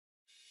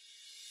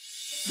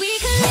We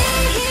can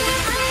lay here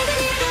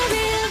underneath the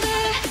river.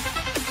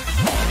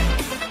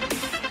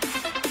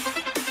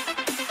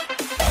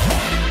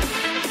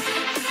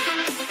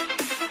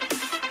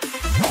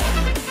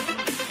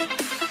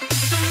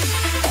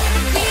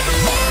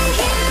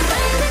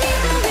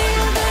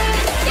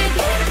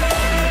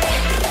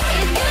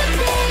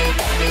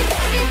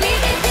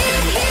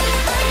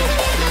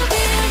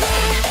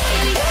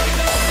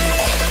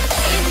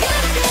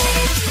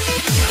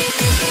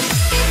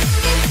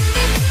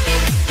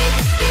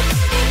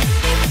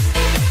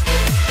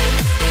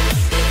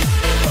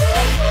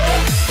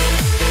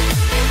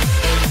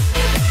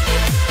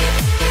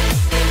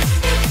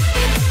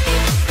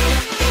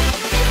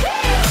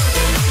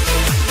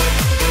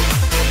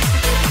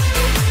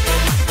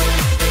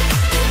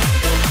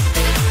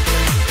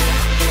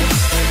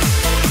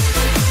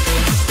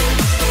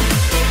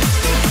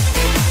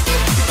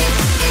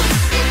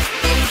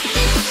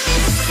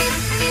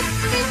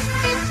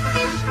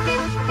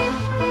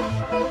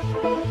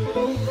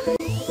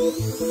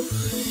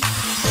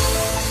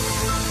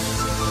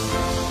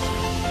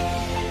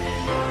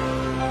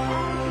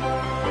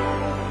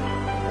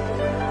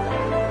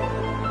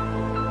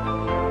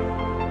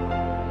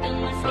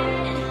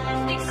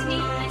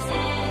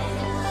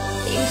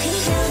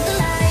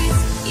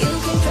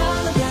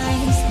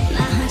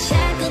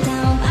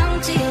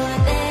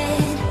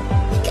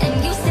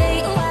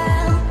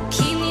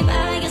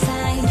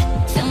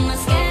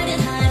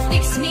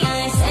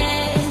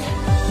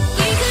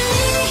 We can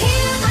lay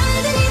here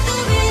underneath the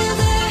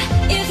river.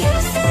 If you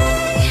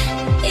stay,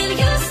 if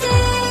you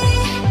stay,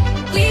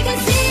 we can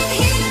sit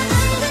here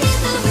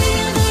underneath the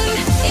river.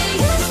 If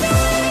you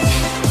stay,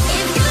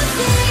 if you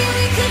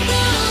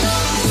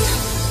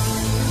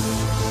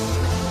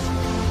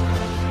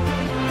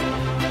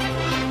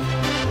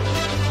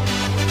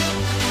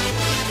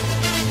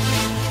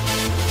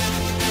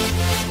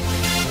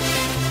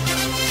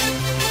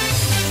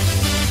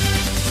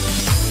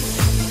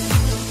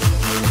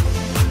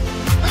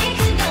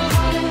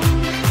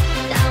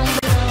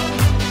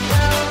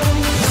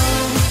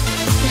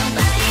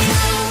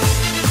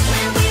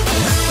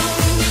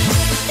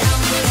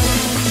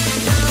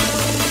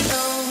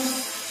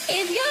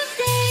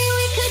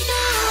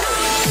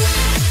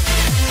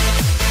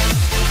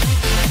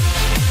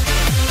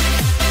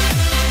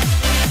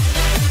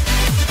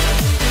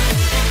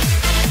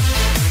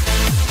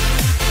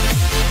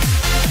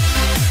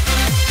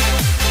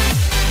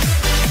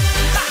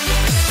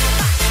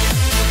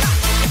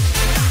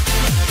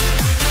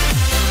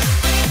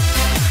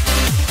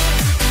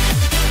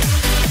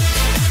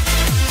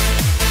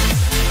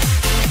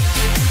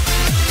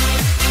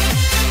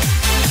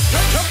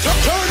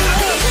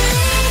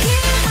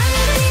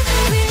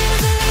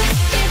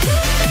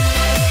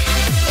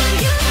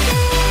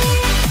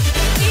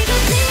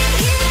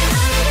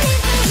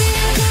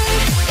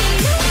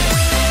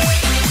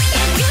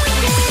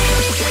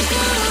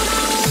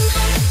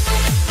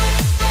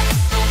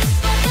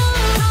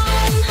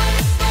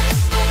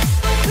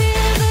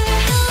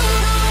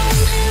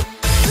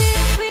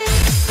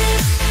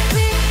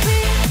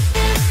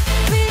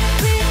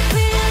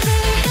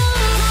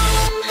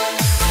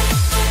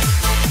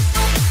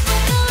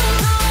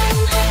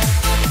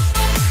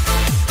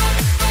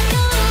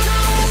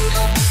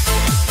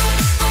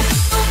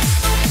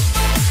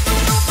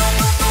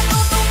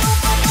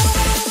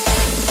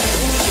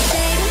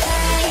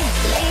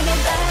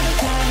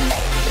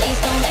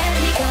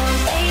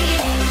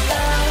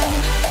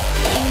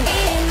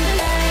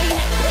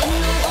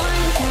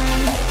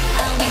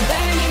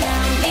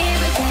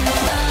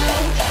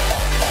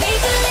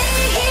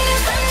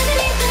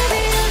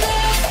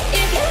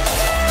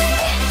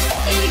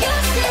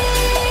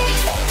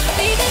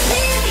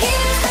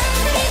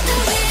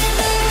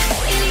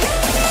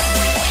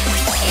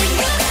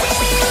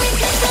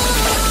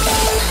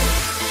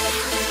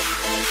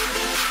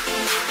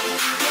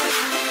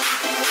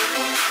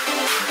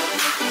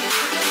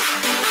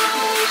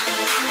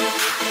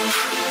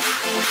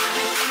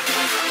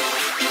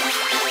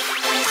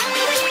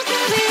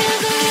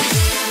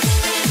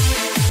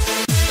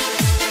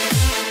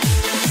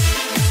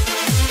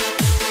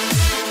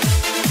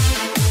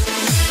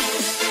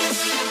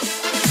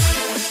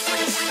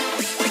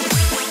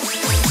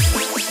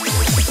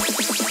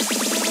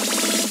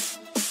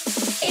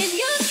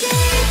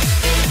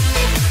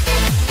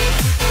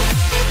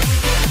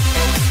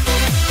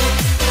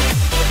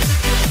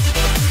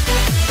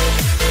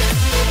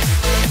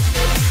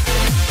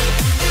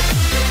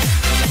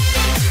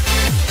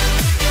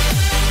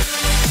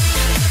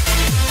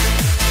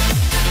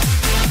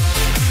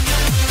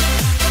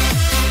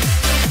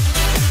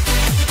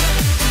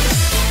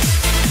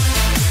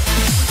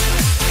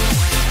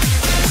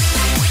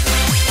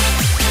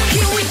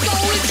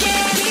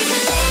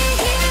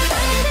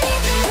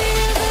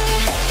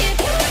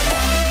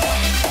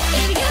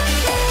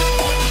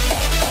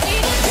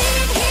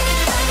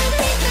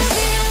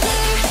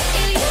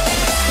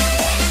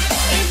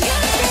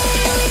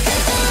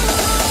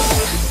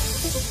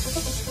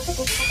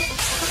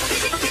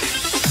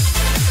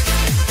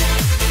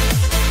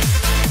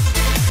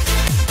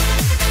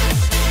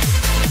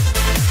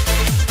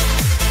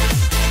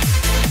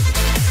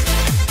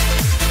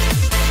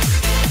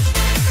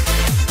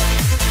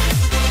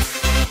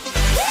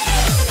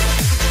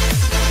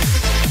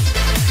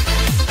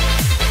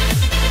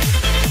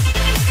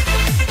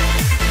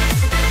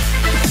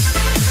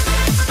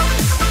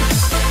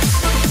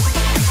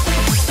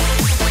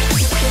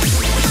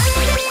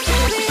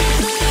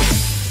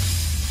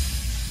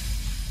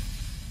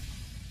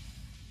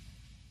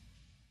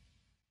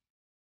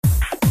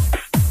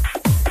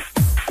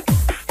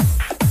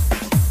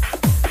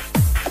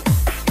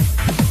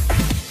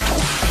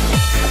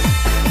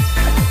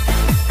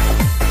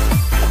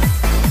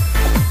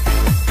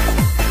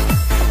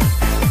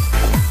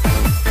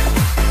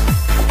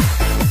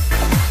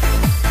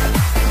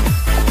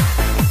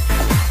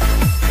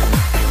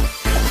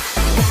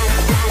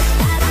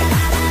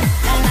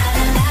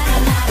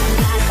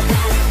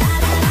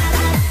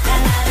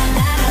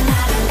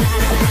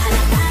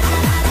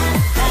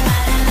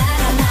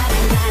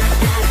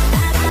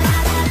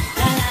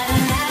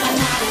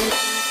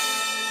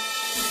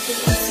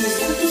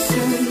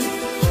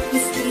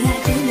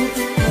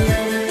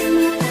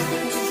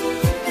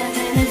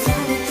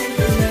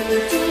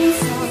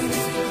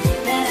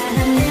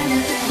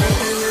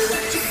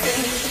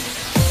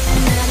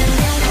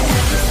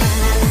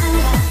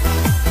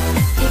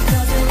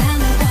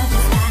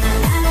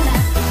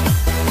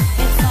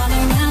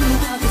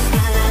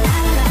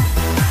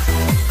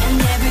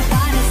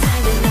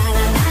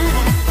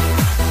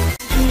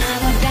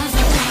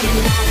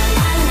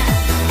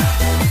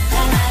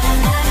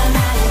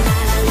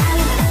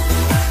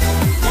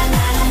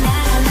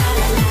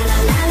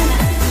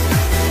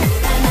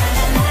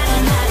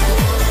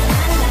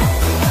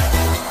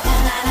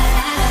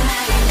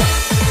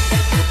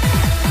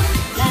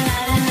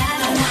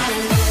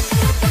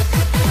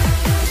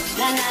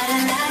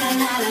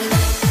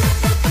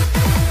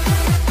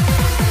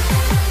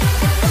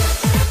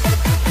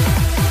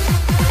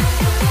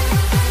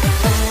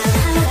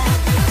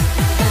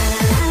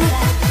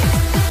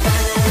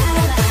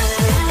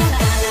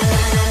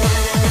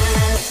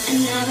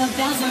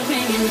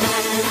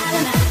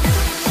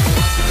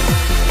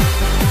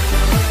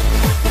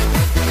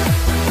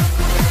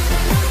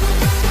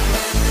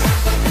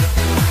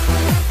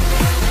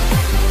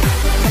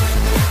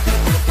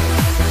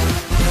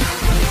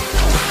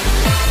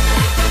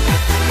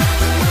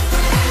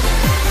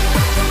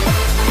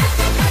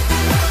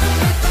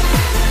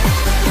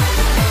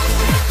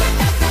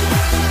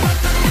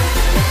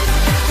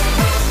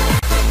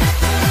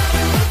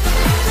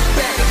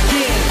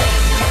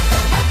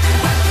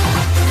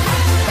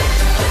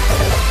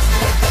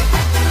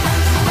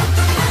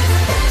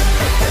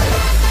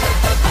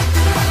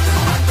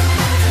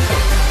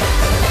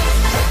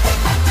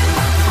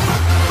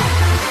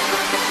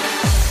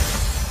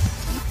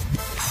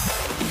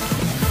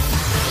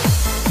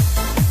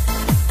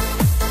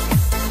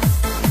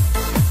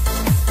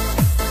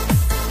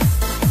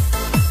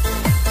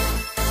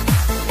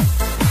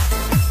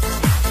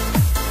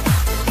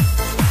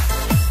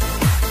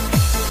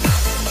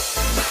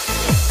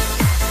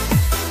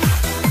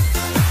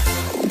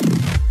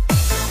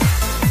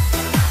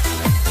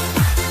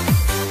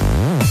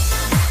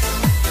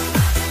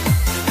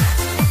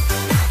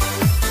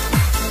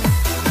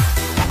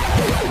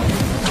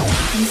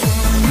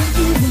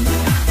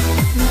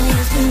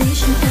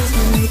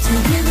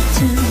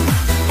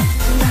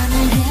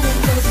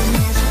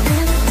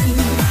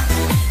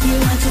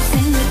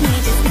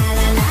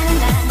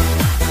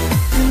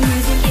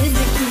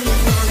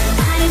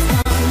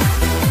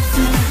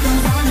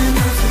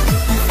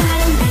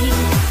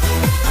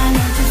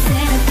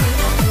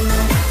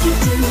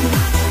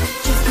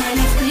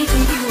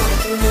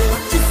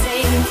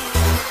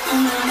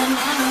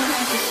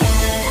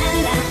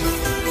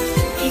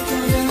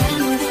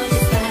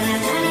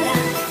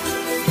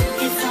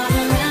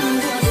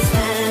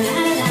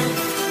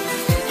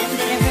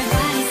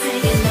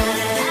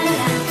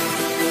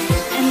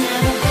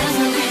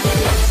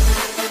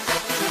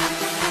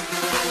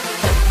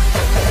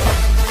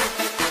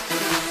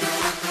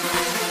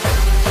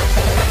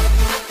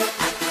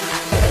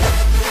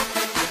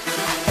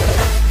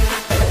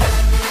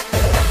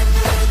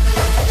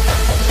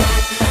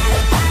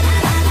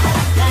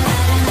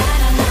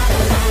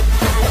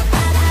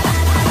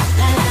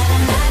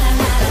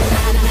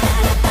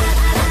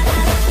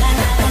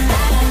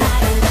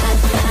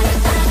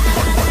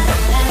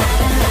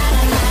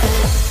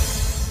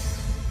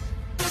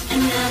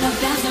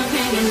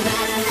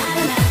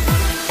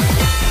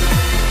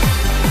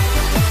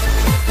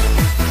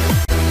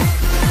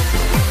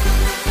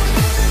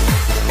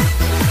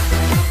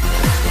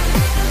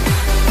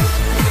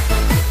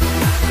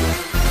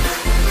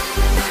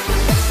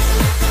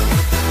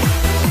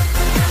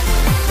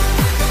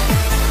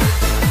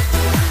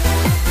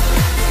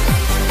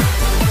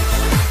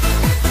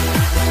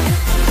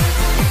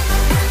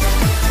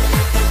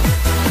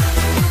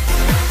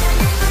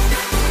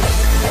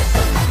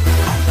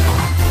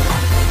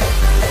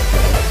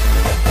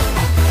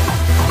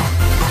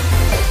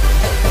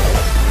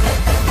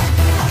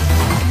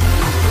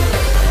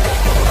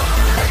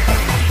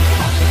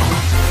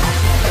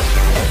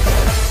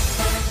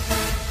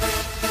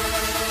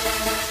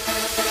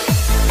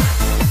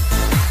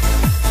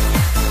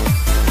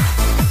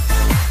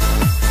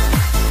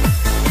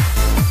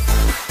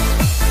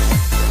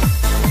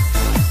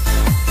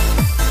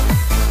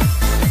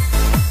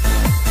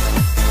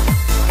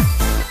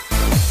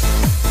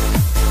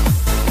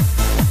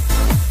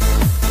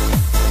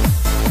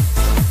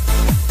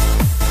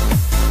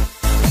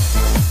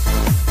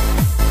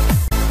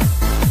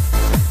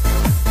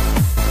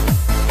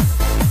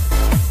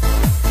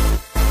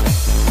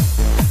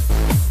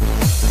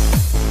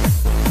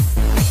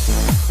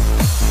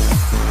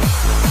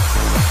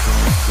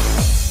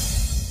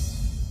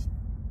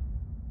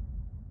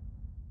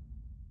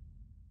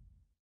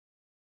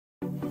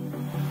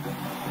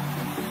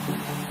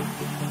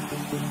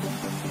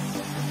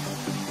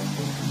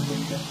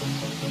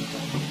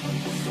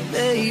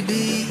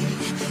Baby,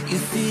 you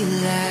feel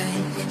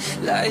like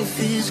life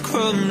is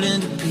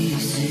crumbling to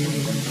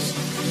pieces.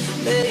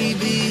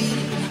 Maybe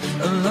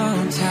a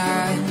long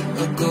time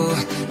ago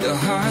your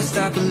heart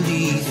stopped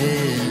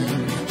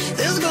believing.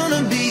 There's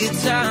gonna be a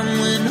time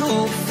when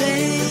hope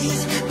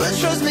fades, but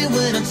trust me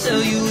when I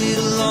tell you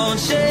it'll all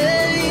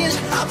change.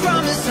 I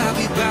promise I'll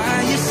be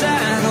by your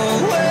side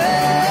always.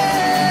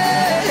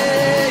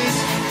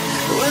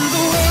 When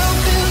the world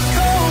feels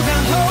cold, I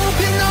hope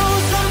you know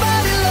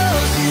somebody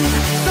loves you.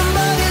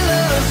 Somebody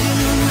loves you.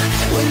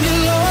 When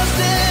you're lost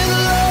and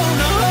alone,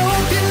 I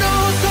hope you know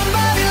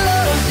somebody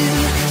loves you.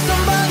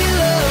 Somebody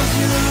loves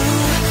you.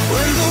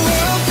 When the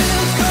world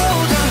feels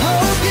cold, I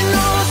hope you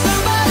know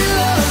somebody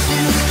loves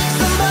you.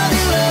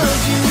 Somebody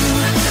loves you.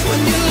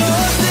 When you're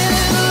lost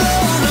and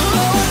alone, I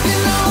hope you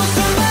know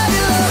somebody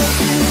loves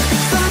you.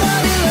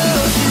 Somebody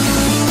loves you.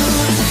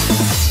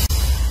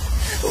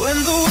 When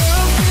the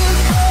world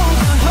feels cold,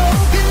 I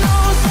hope you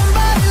know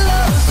somebody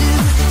loves you.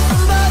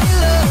 Somebody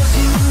loves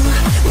you.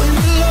 When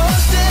you're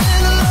lost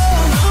and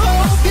alone, I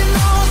hope you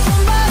know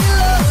somebody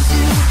loves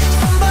you.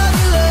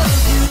 Somebody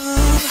loves you.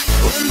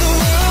 When the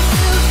world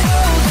feels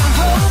cold, I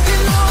hope you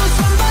know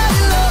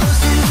somebody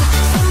loves you.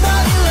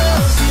 Somebody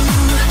loves you.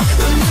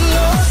 When you're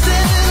lost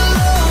and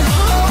alone, I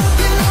hope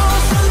you know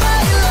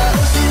somebody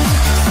loves you.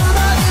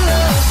 Somebody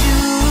loves you.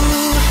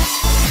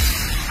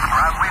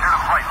 Ground leader to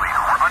flight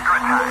leader, we're under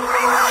attack.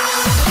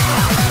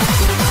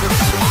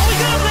 Are we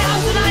gonna play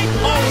house tonight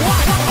or what?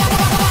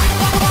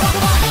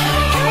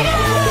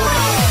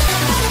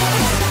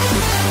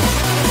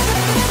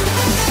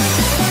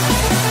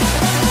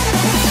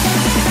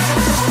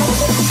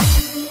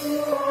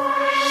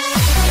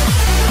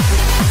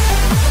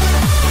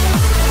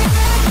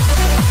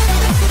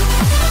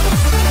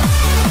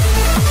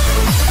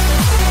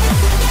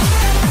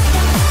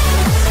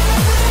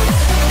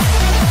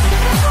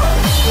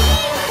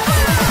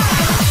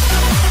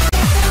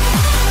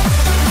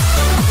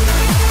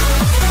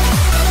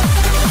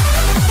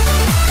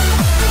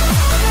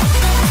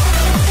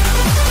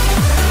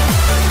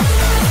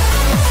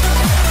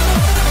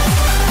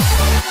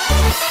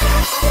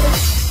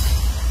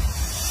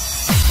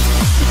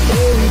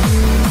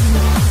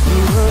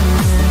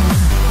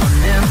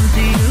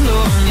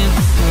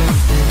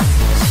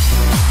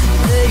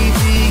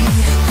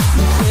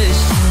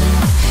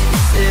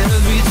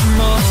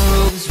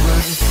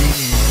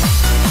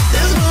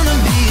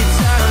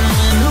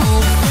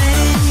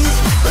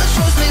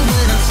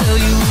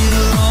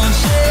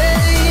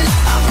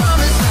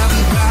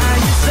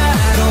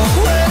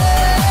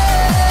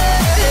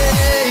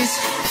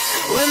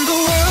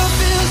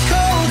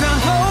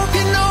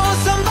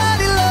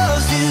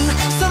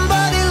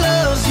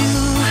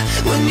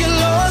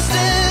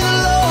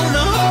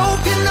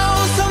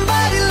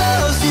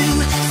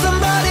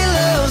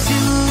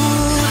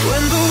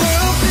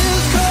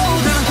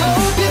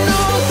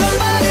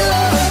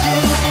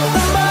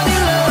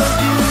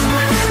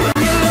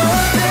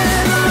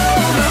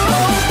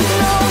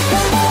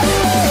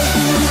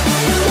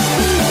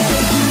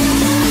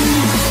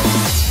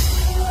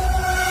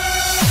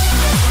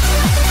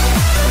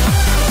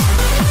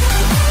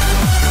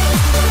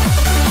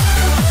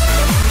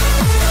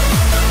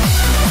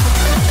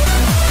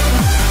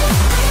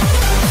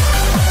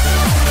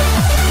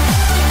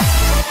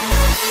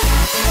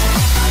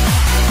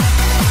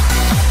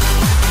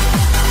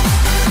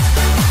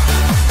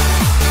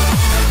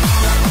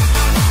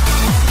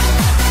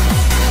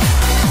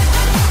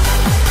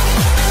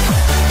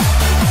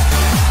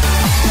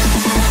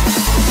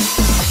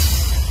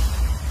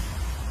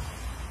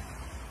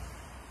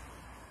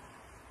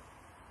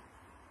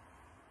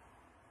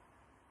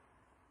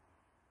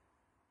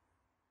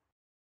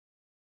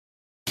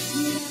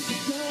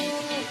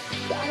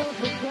 Here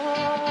we go!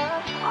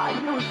 Are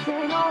you a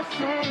single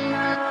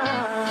singer?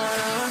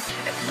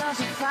 If there's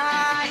a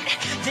fight,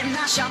 then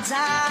I shall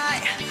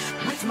die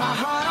with my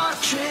heart on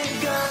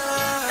trigger.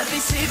 They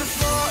say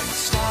before you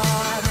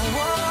start a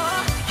war,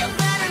 you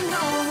better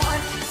know what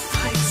you're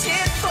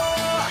fighting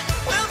for.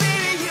 Well,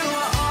 baby, you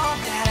are all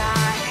that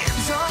I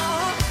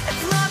adore. If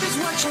love is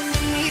what you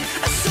need,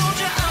 a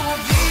soldier I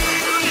will be.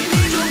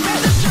 You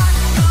raise a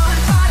shotgun,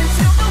 fight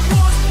until the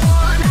war's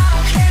won. I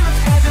don't care if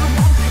heaven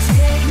won't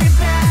take me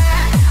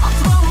back. I'll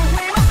throw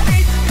away my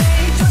faith,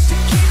 babe, just to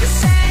keep it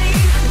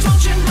safe.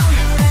 Don't you know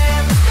you're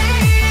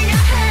everything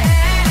I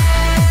have?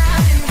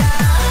 And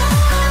I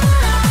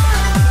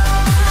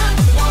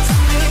want to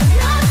live,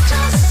 not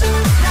just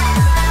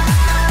survive.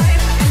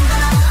 And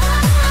I'm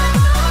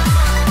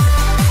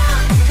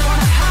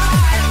gonna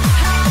hide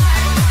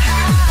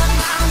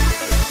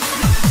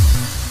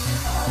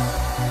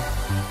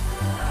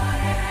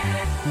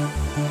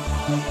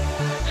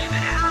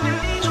I'm an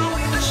angel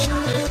with a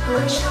shot.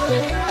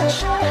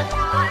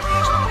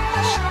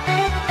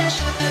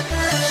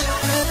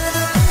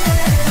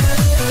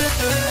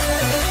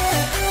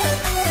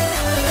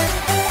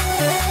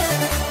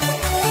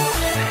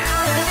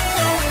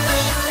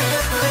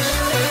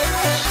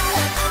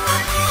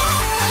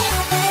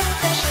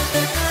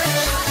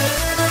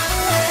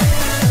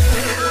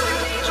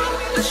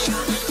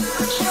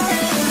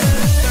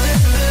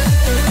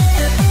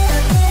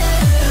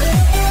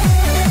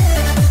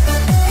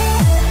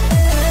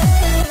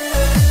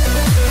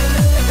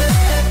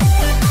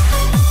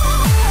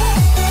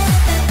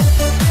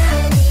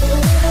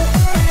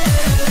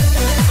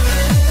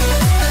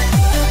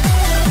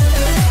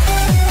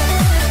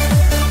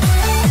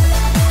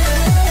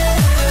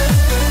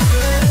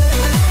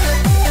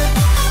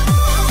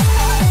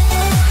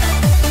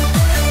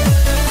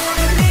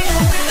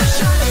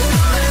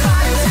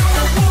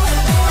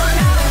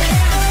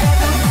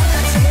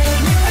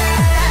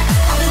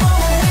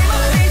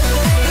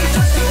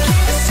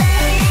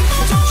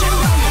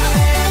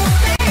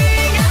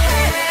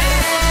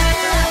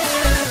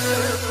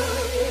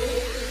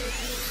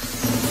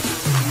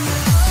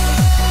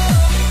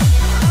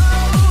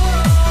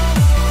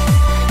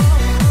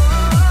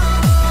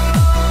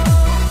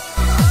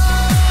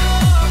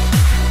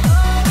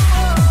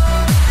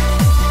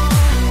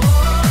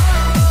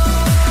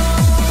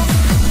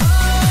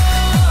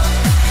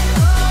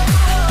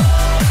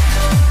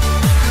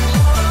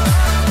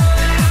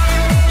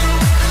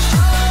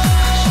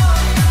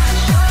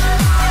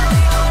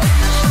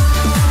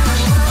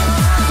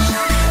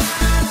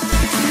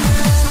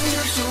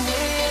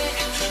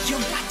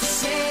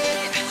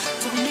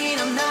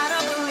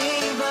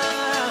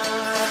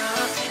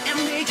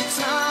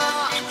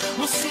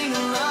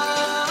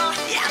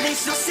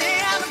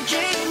 have a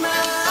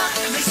gamer.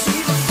 They say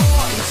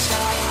before you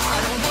start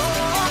a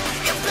war,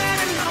 you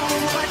better know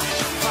what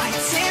you're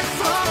fighting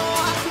for.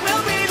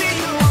 Well, baby,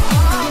 you are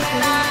all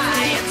that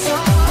I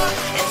adore.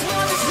 It's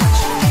more than what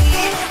you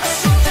need, a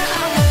soldier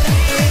I will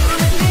be.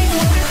 Leave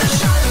you with a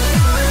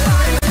shotgun,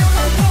 fighting till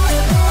the war's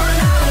won.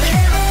 I don't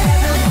care if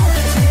heaven won't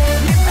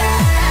take me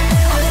back.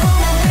 I'll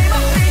throw away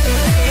my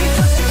faith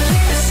just to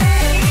keep it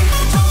safe.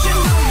 Don't you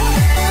know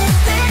you're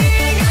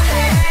everything I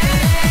had?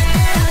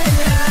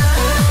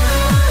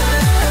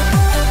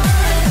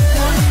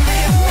 Wanna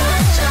live,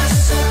 not just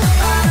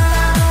survive.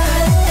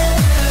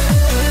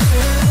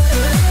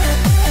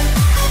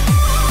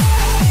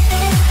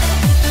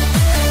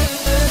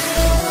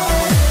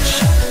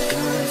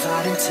 Shotgun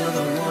fighting till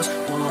the war's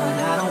won.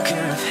 I don't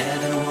care if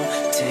heaven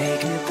won't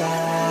take me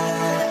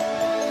back.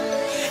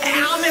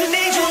 I'm an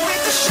angel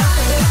with a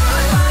shotgun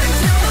fighting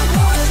till the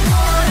war's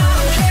won. I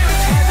don't care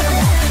if heaven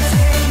won't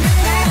take me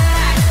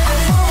back.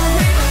 I'll throw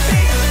away my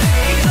faith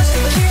just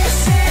to keep it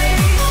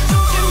safe.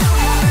 Don't you know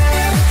you're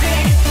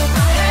everything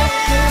I had?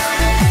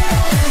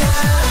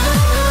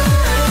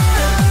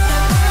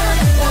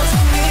 Want to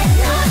live,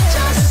 not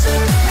just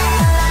survive.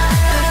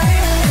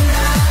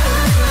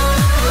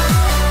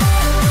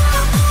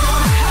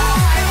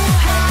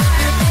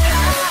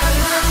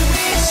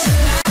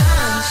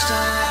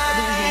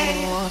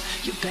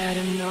 You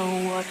better know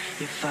what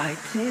you're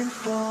fighting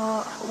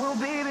for. Well,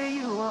 baby,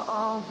 you are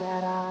all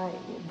that I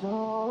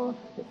adore.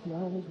 If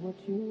love is what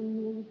you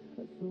need,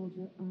 a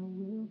soldier I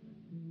will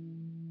be.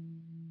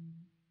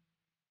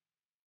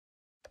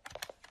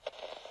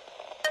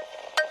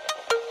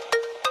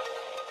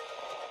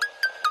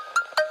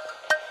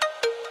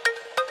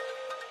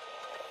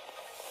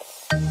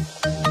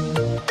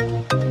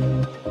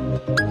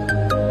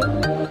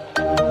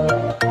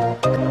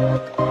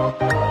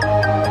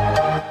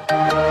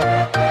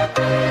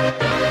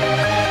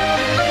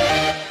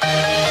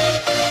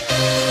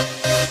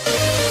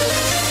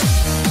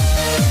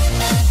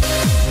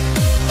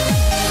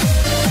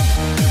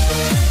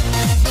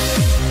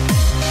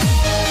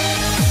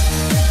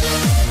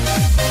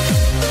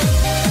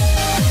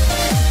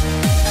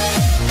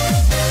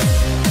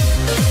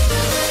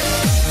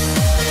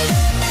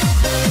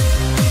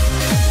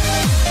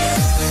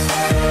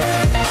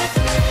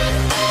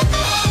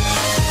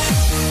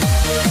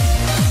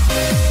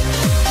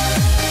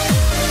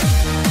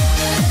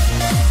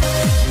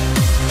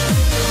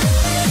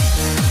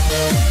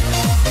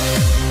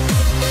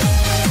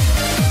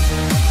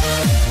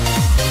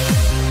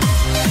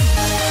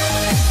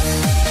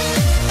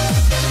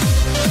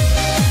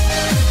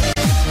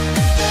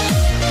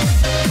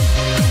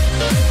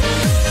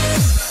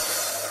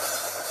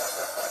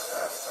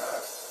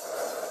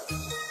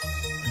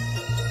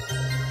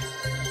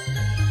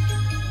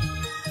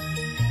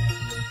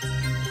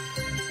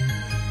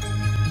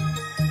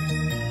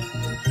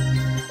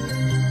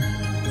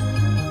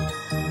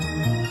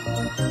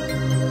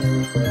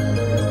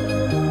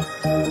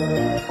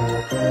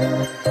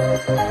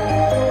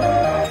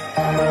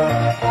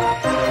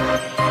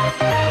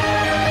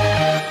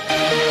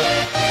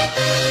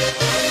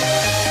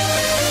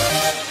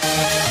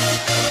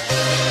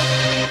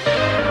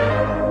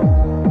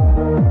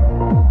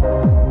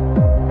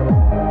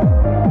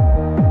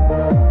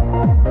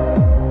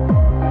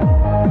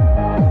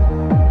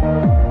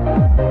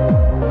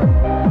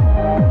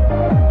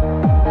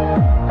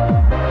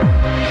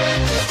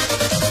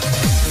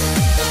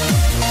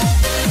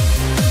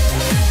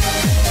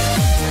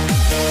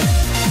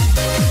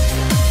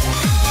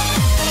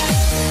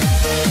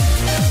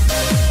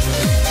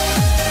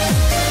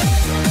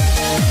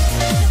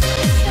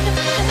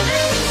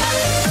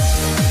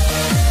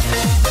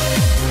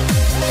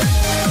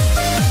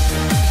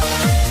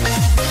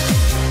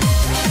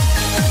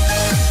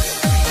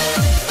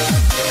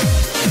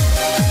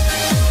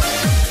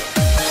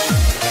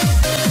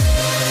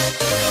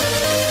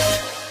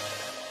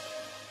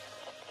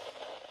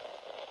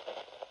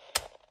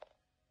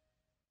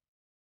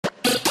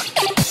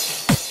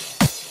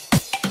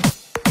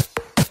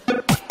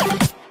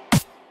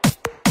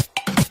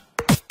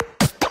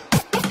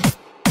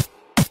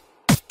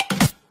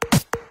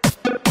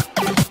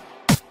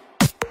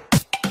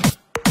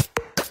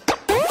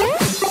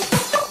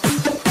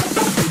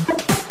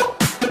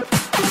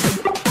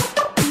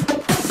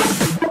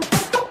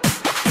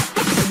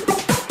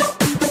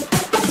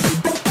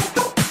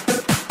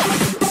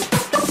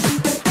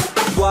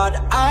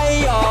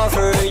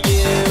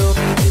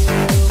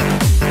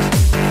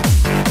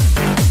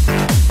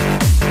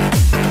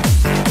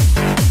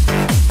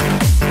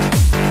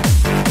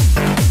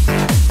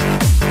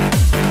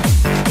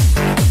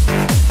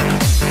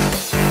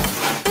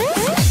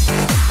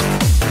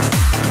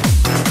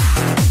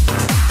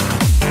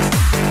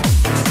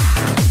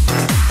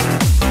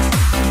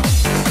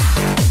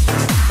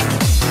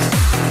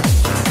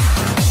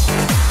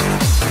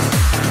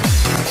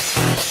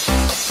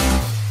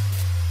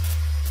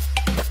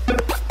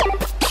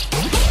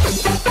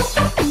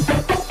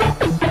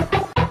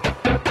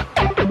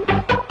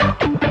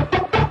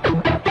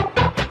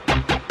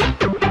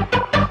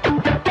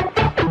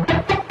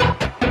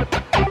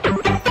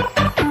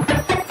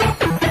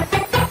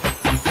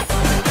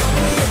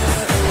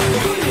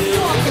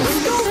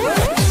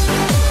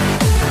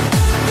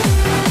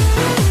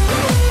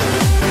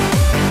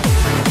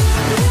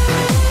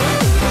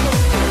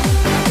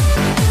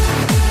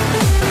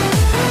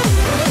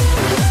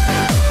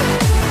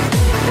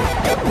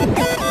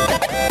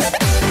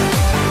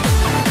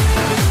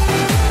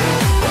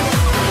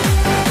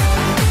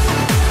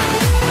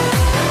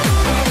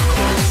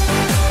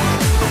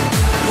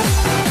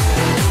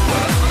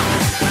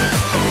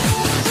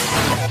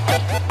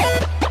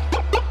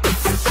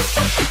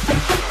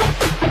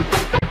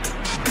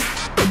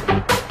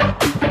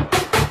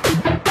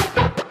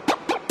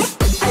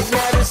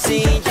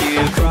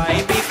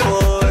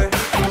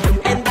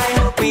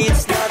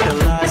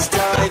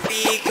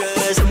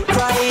 because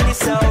crying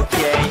is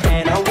okay,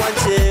 and I want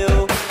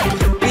to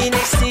be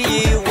next to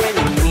you when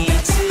you need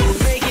to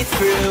make it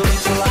through.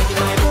 So like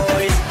my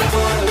boys,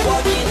 wanna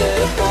walk in the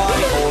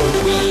park, or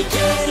we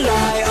can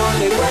lie on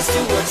the west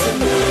towards the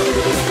moon.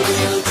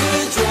 We'll do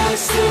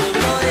drugs to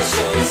another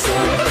show, so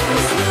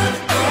it's not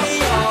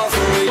all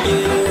for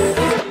you.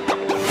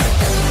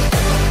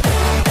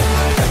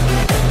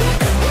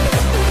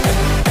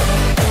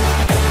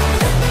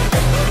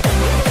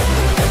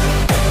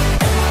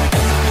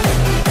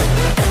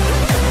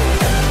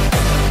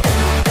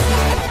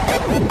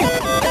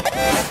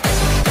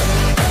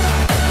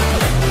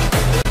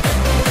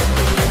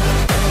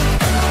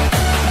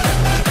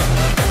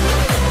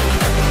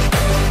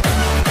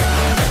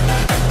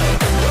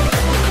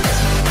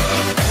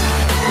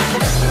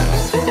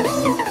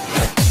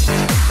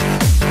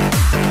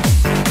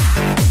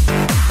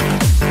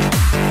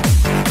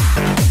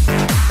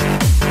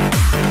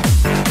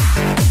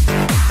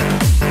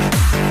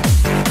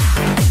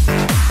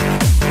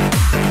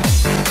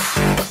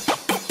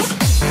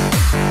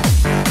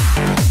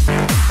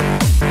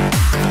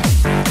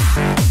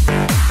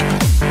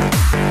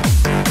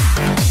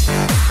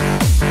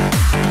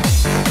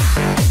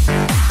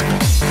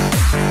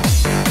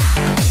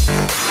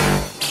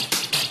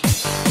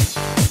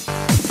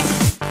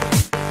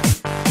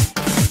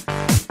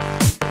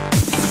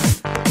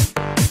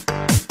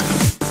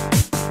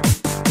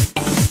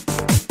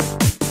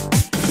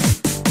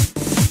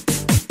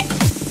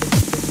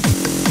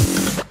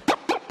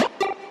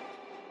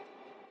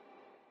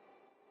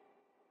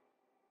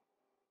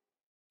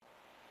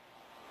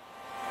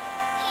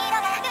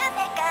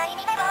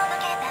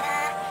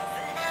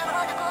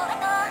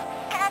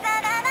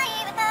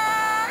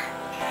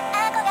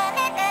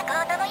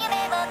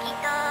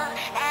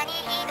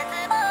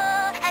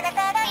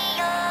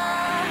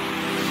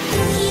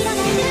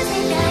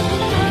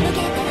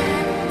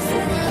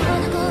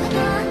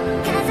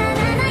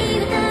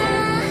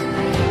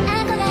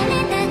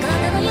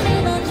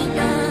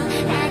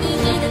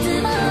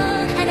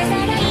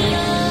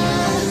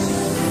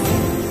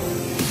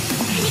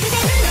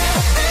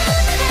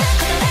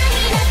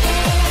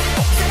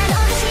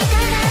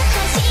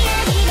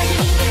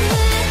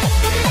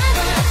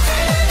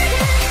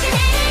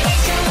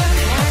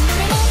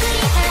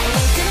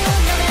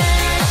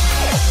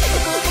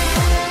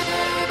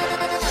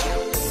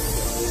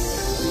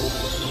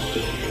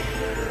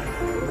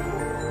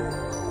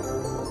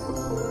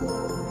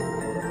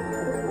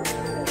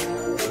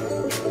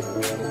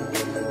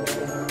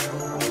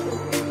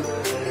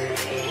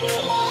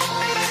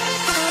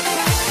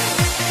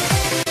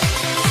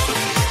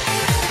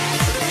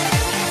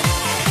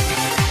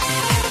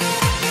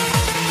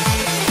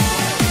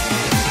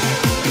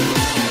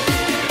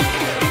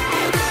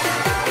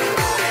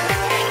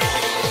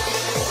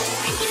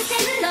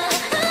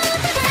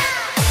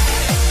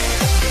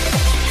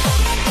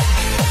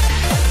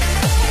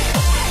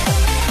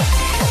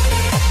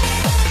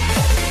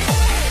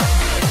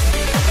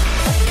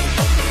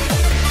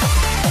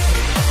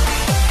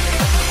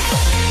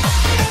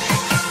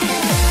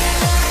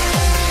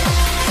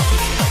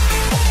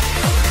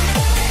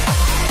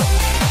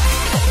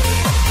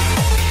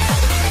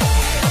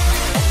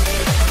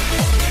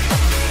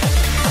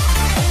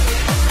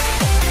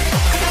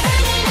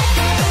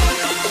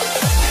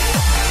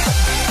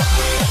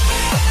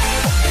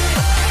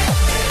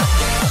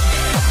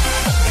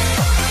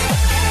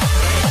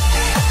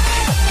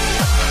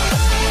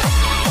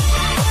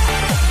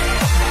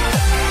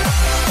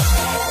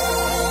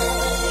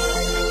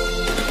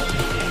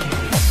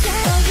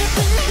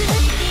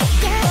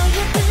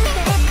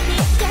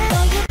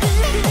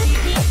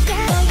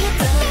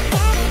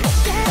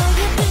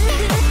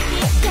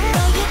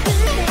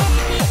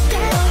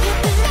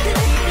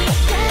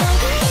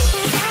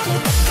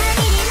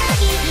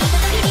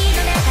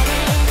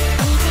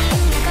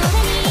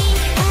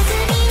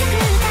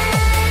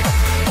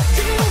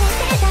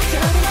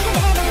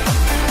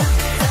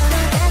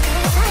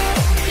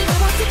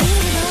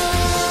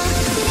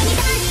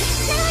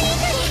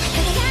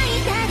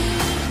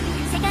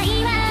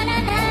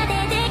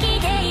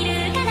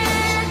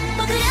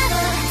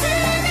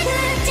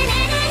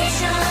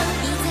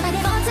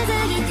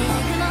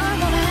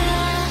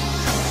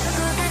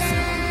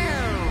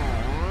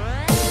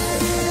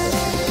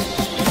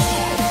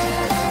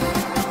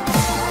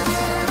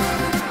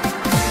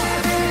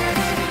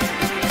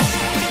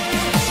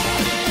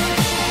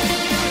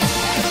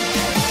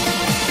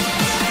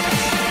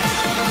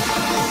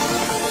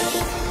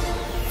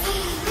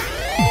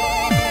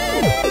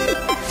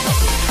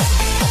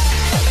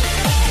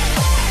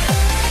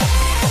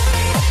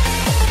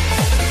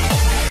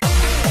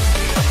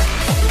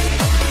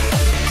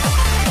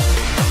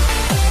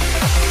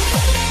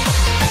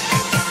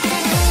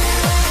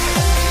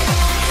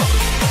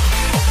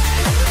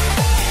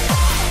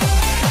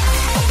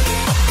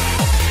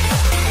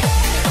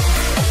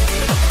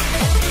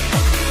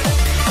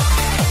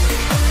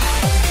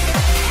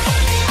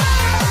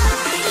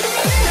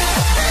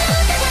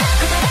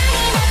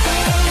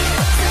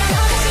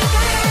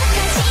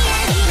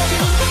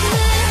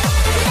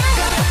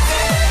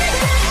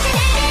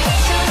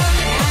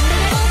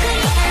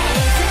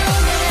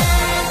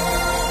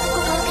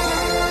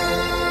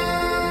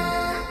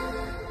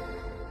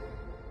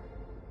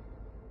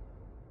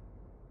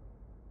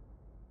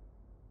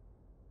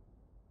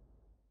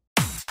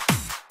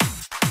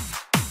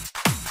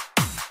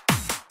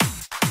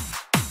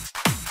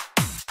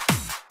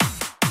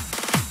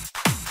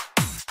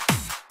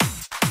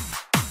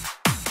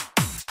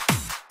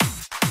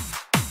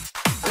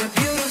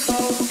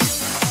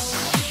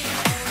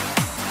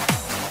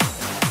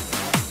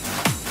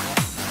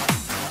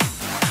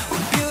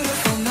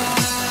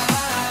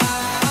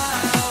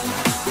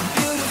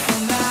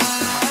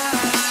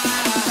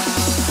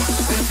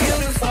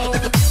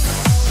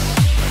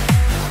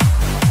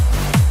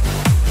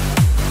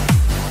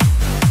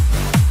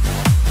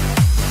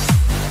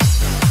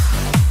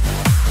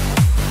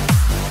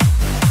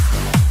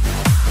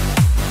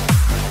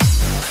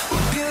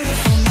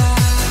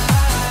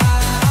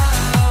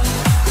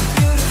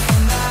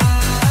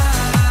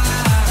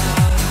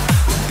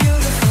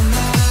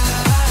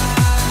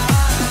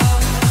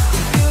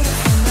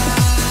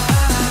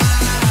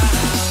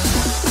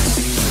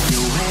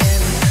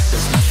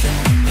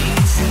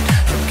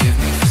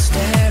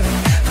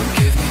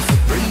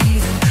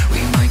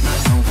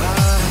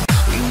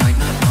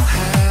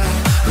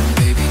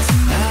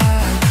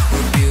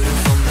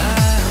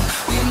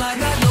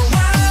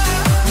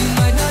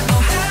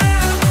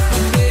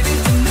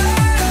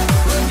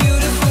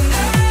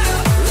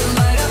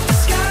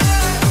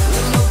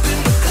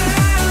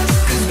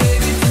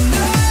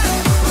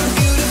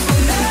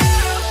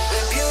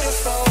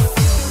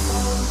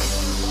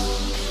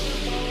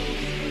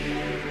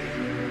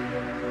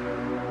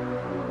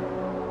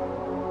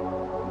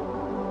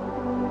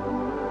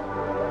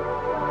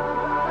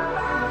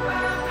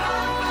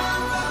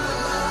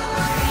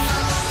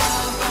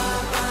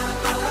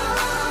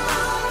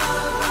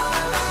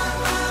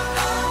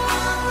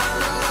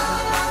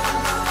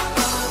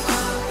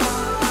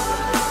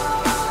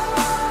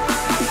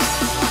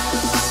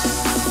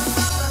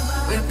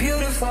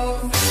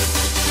 beautiful.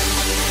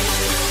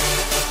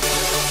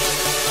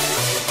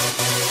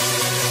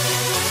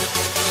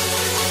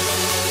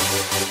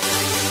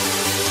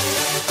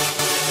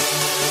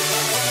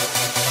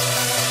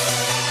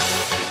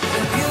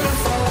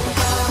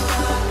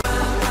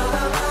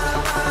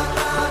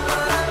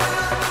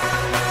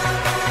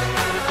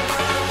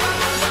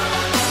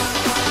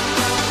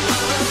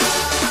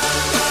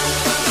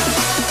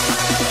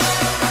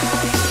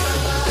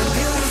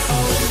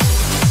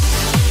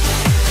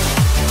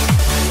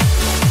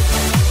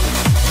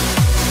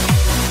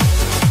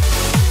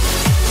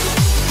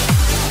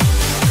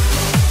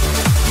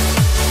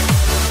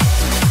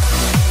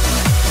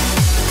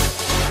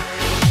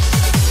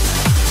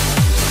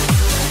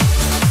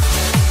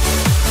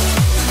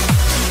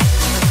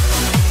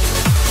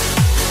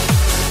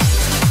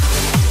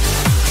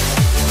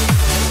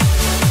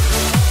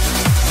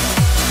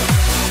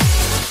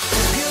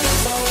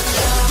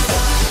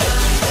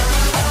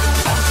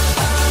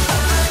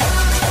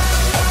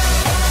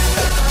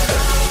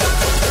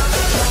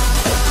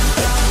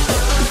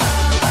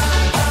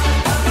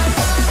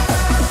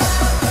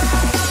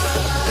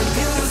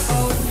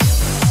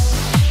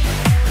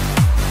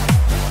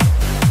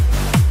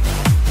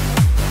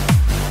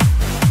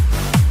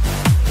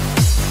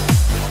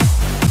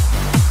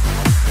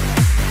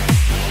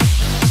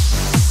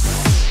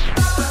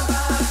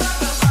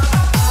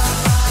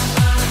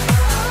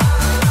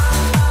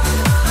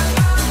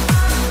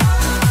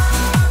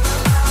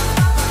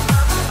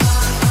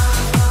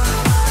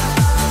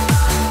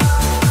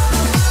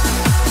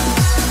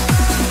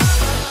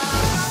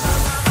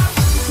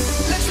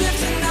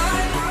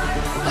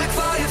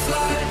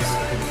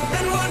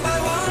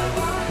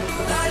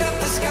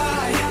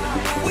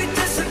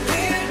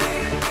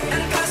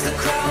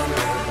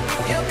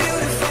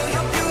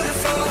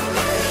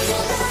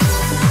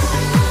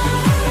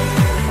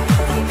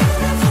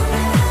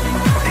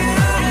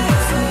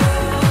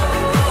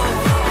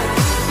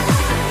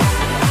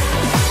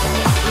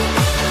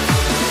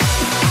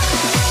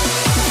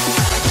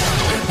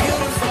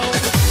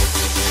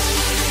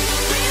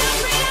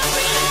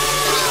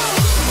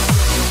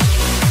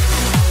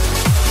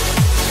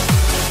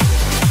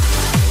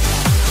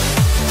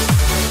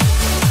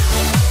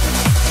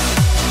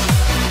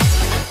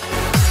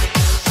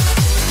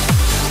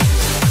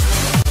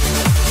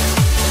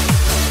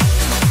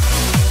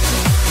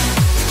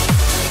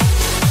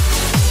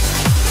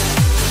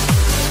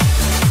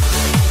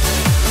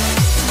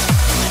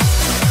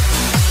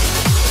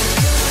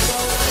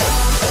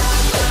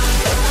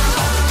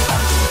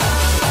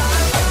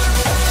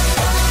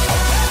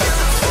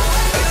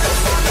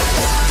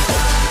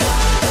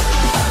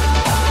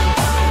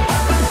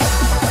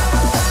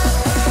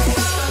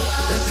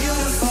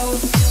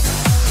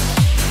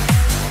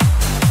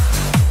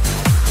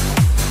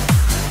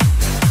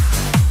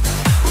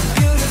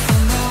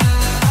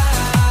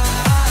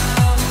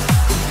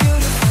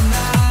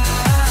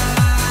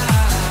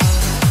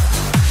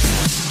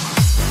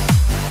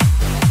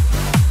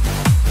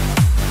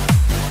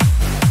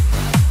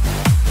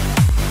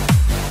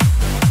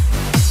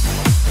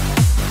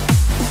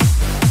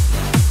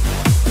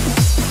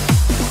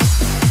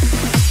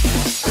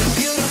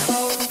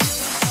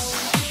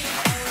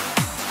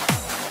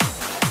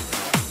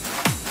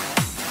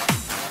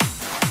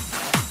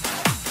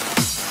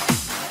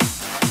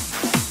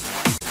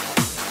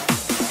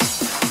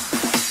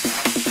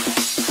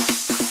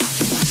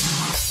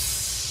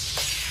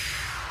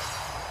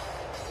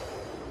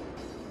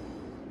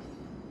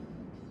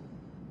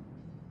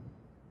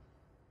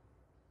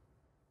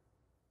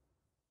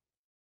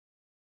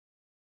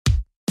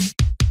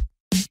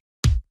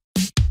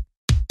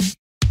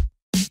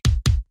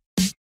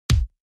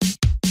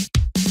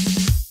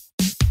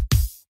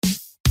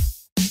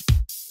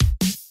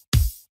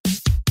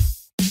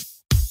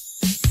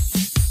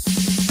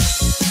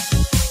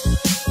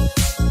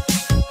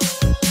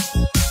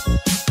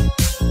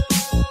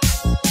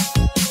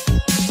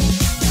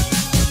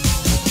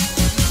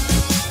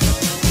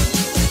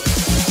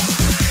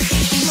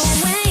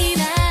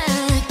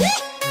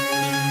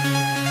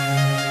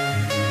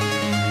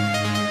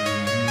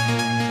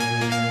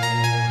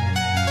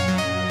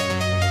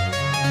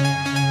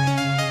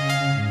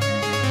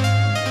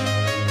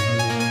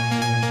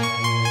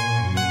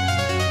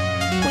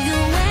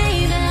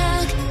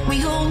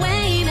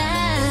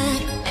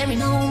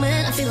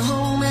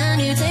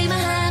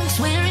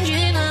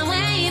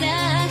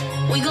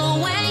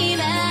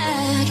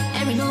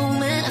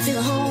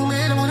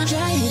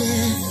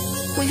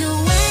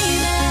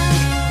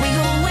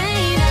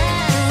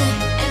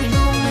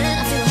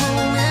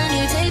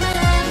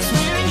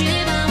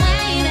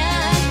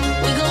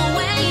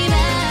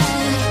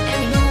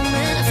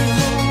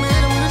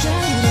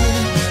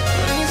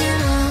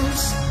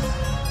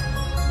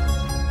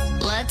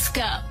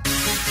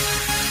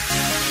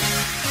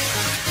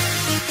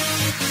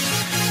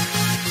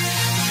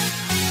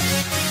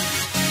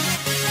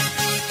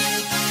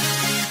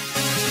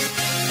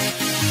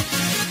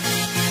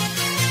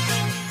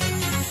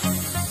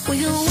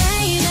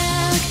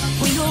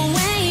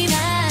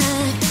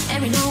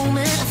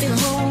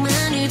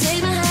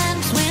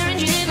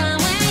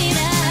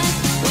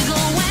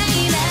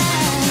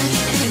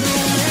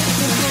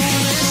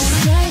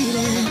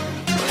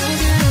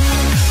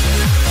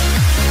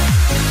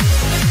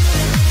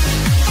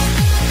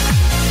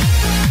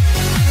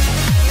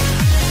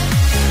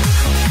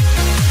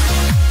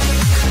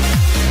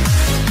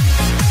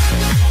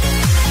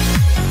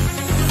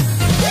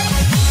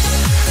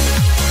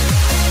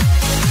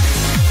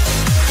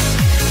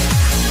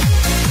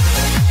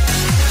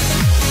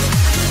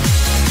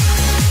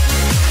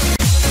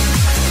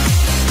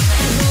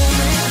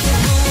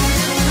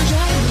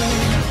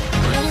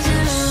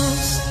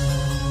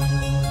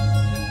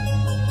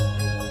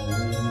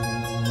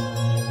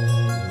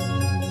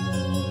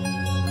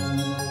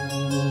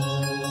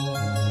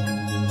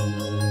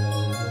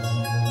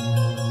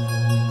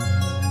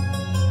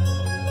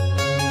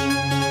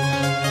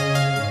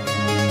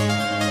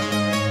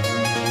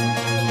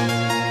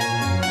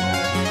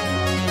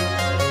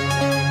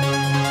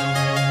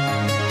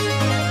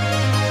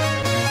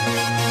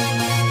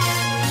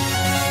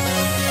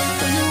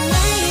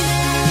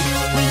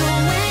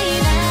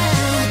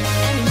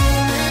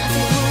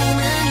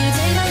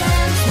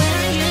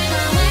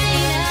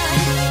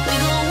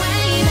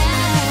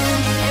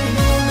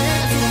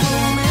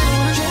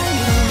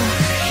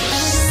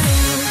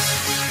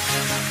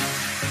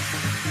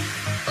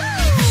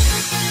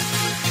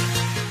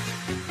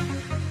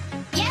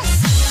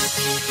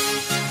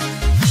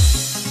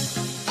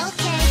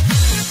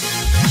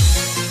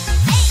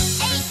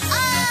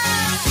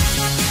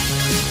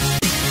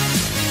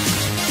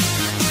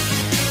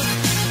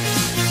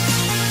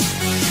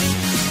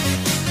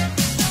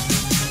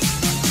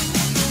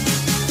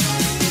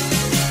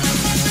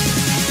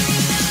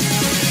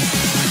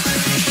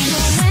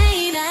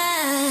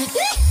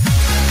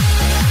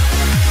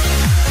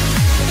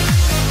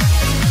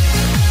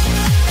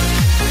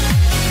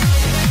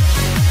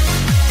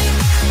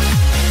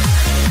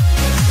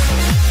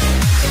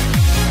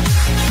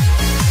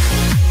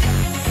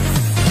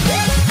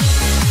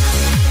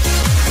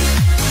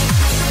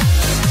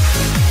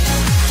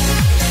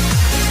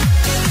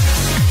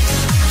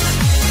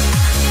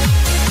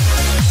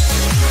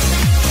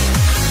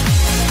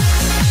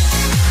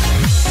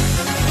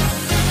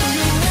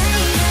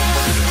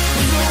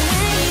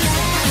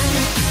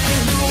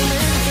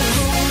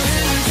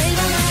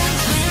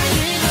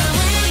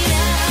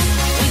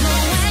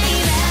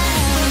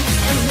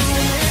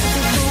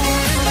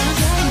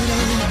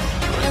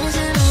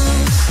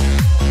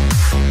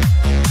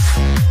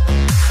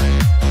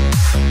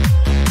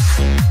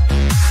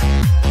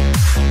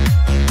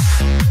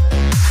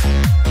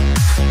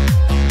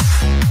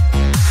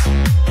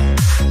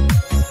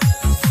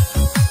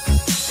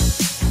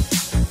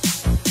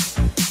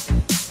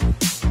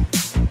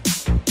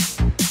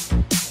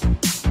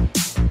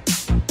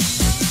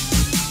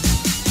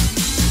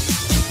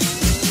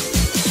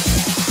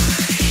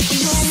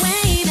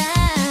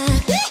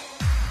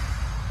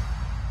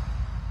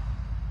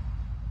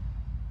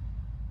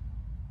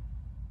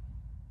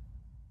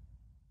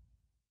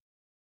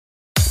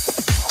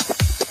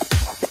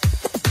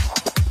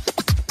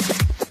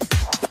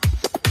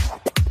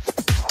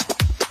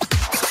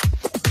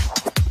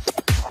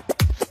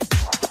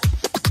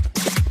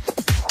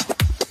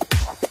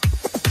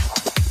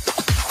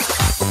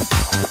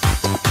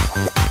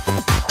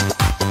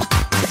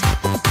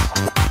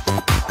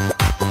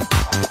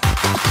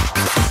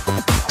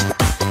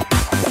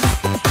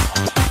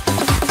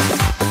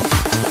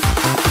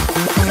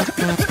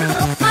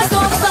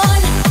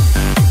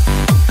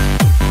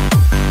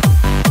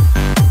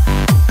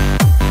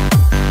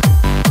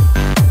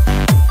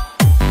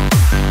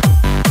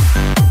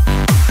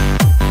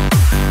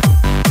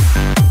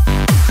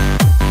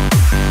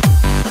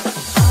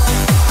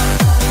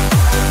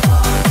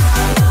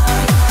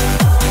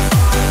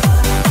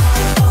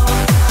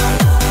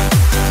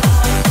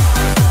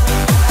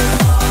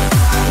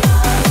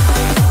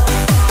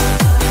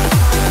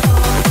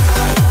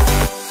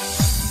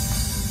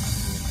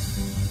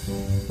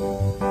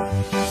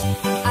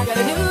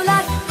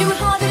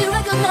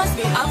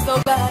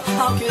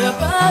 How could a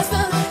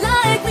person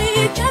like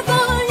me care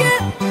for you?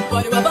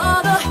 Why do I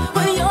bother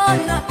when you're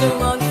not the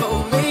one for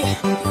me?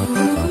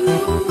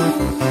 Ooh,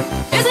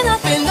 is it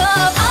not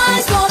enough?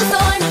 I saw the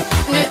sign,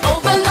 and it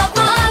opened up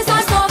my eyes.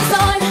 I saw the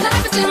sign,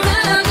 life is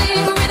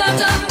demanding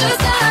without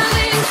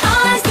understanding.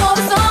 I saw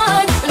the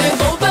sign, and it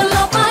opened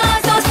up my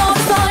eyes. I saw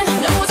the sign,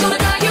 no one's gonna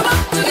drag you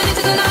up to get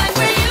into the life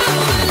where you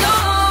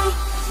belong.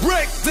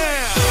 Break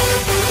down.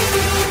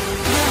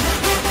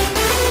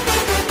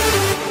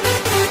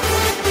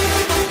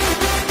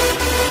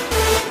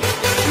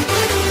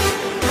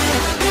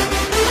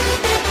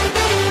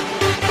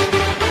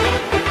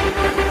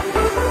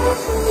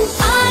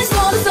 I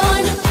saw the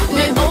sign, and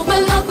it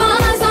opened up my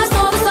eyes. I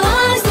saw the sign,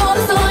 I saw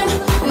the sign,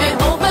 and it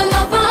opened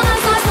up my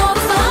eyes. I saw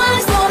the sign,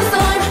 I saw the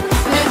sign,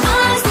 and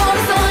I saw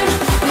the sign,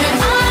 and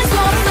I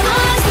saw the sign,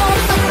 I saw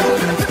the sign,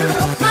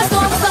 I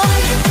saw the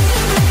sign.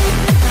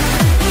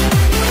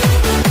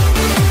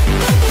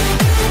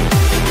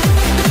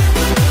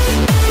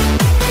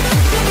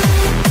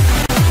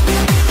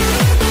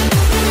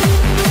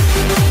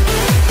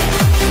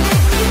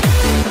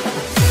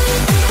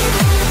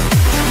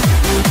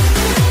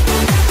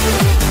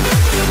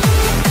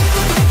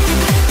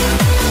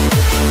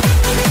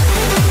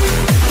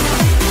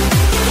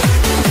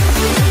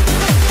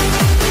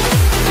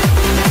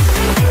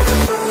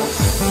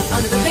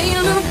 Under the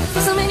pale moon,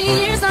 for so many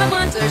years I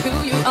wondered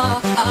who you are.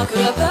 How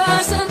could a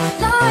person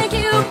like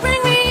you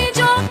bring me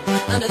joy?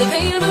 Under the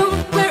pale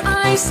moon, where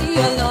I see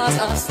a lot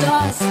of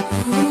stars.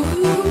 Ooh,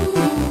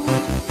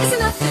 is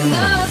enough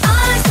enough?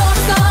 I saw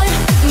the sign,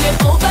 and it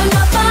opened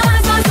up my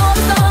eyes. I saw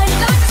the sign,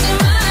 life is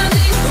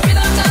demanding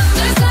without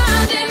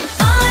understanding.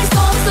 I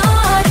saw the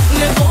sign,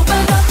 and it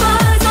opened up my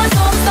eyes. I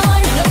saw the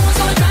sign, no one's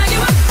gonna drag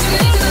you up to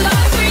get into the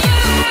life where you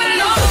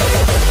belong.